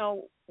just,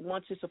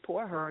 want to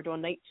support her or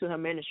donate to her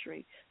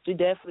ministry. We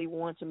definitely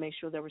want to make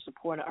sure that we're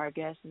supporting our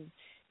guests and,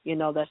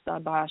 that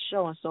stop by our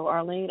show. And so,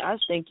 Arlene, I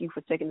thank you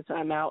for taking the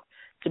time out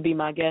to be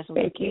my guest on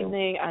this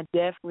evening. I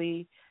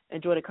definitely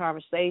enjoyed the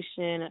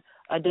conversation.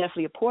 A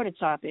definitely important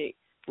topic,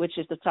 which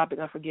is the topic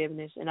of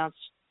forgiveness. And I,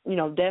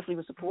 definitely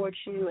will support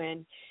you.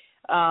 And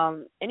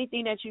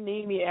anything that you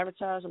need me to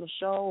advertise on the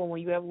show, or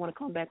when you ever want to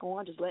come back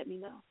on, just let me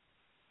know.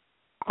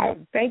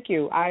 Thank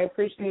you. I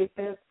appreciate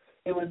this.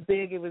 It was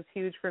big. It was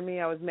huge for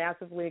me. I was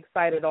massively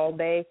excited all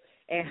day,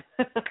 and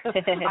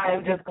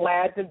I'm just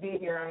glad to be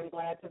here. I'm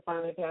glad to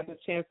finally have the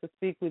chance to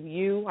speak with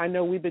you. I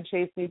know we've been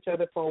chasing each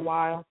other for a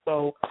while,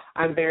 so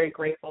I'm very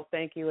grateful.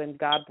 Thank you, and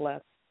God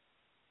bless.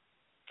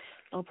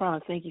 No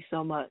problem. Thank you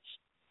so much.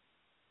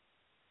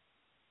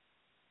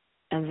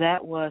 And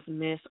that was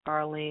Miss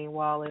Arlene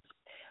Wallis.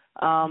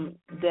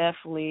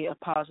 Definitely a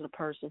positive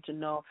person to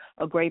know,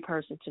 a great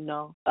person to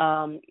know.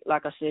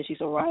 Like I said,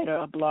 she's a writer,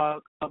 a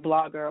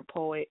blogger, a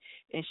poet,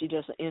 and she's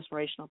just an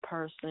inspirational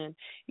person.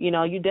 You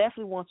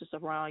definitely want to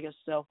surround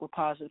yourself with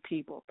positive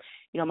people.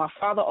 My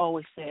father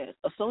always says,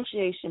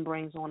 association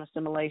brings on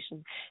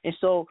assimilation. And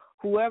so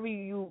whoever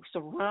you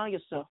surround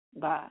yourself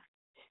by,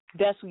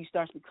 that's who you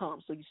start to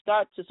become. So you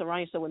start to surround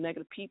yourself with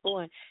negative people,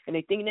 and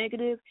they think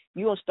negative,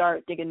 you're going to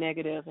start thinking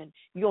negative, and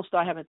you're going to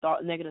start having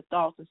negative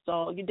thoughts. And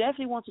so you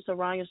definitely want to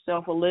surround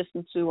yourself or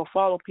listen to or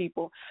follow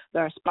people that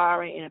are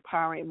inspiring and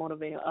empowering and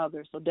motivating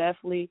others. So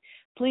definitely,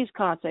 please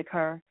contact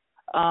her.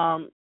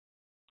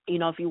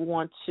 If you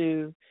want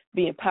to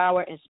be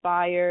empowered,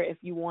 inspired, if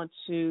you want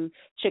to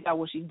check out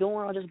what she's doing,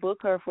 or just book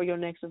her for your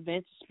next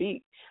event to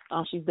speak.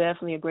 She's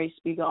definitely a great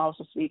speaker,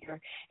 awesome speaker,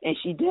 and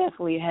she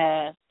definitely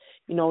has,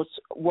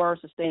 words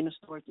to stay in the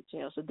story to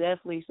tell. So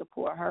definitely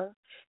support her.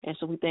 And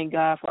so we thank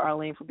God for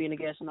Arlene for being a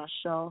guest on our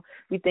show.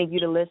 We thank you,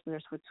 the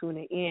listeners, for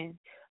tuning in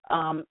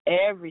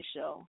every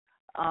show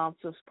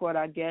to support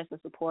our guests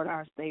and support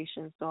our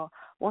station. So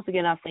once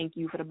again, I thank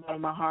you for the bottom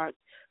of my heart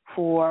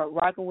for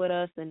rocking with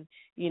us and,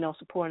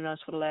 supporting us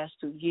for the last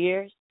 2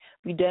 years.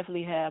 We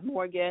definitely have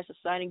more guests,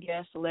 exciting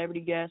guests, celebrity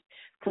guests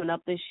coming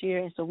up this year.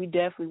 And so we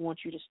definitely want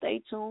you to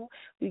stay tuned.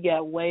 We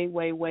got way,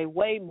 way, way,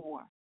 way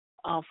more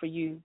for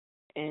you.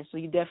 And so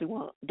you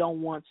definitely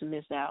don't want to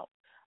miss out.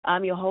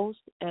 I'm your host,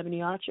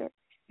 Ebony Archer.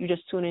 You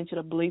just tune into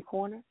the Blue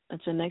Corner.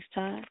 Until next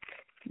time,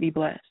 be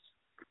blessed.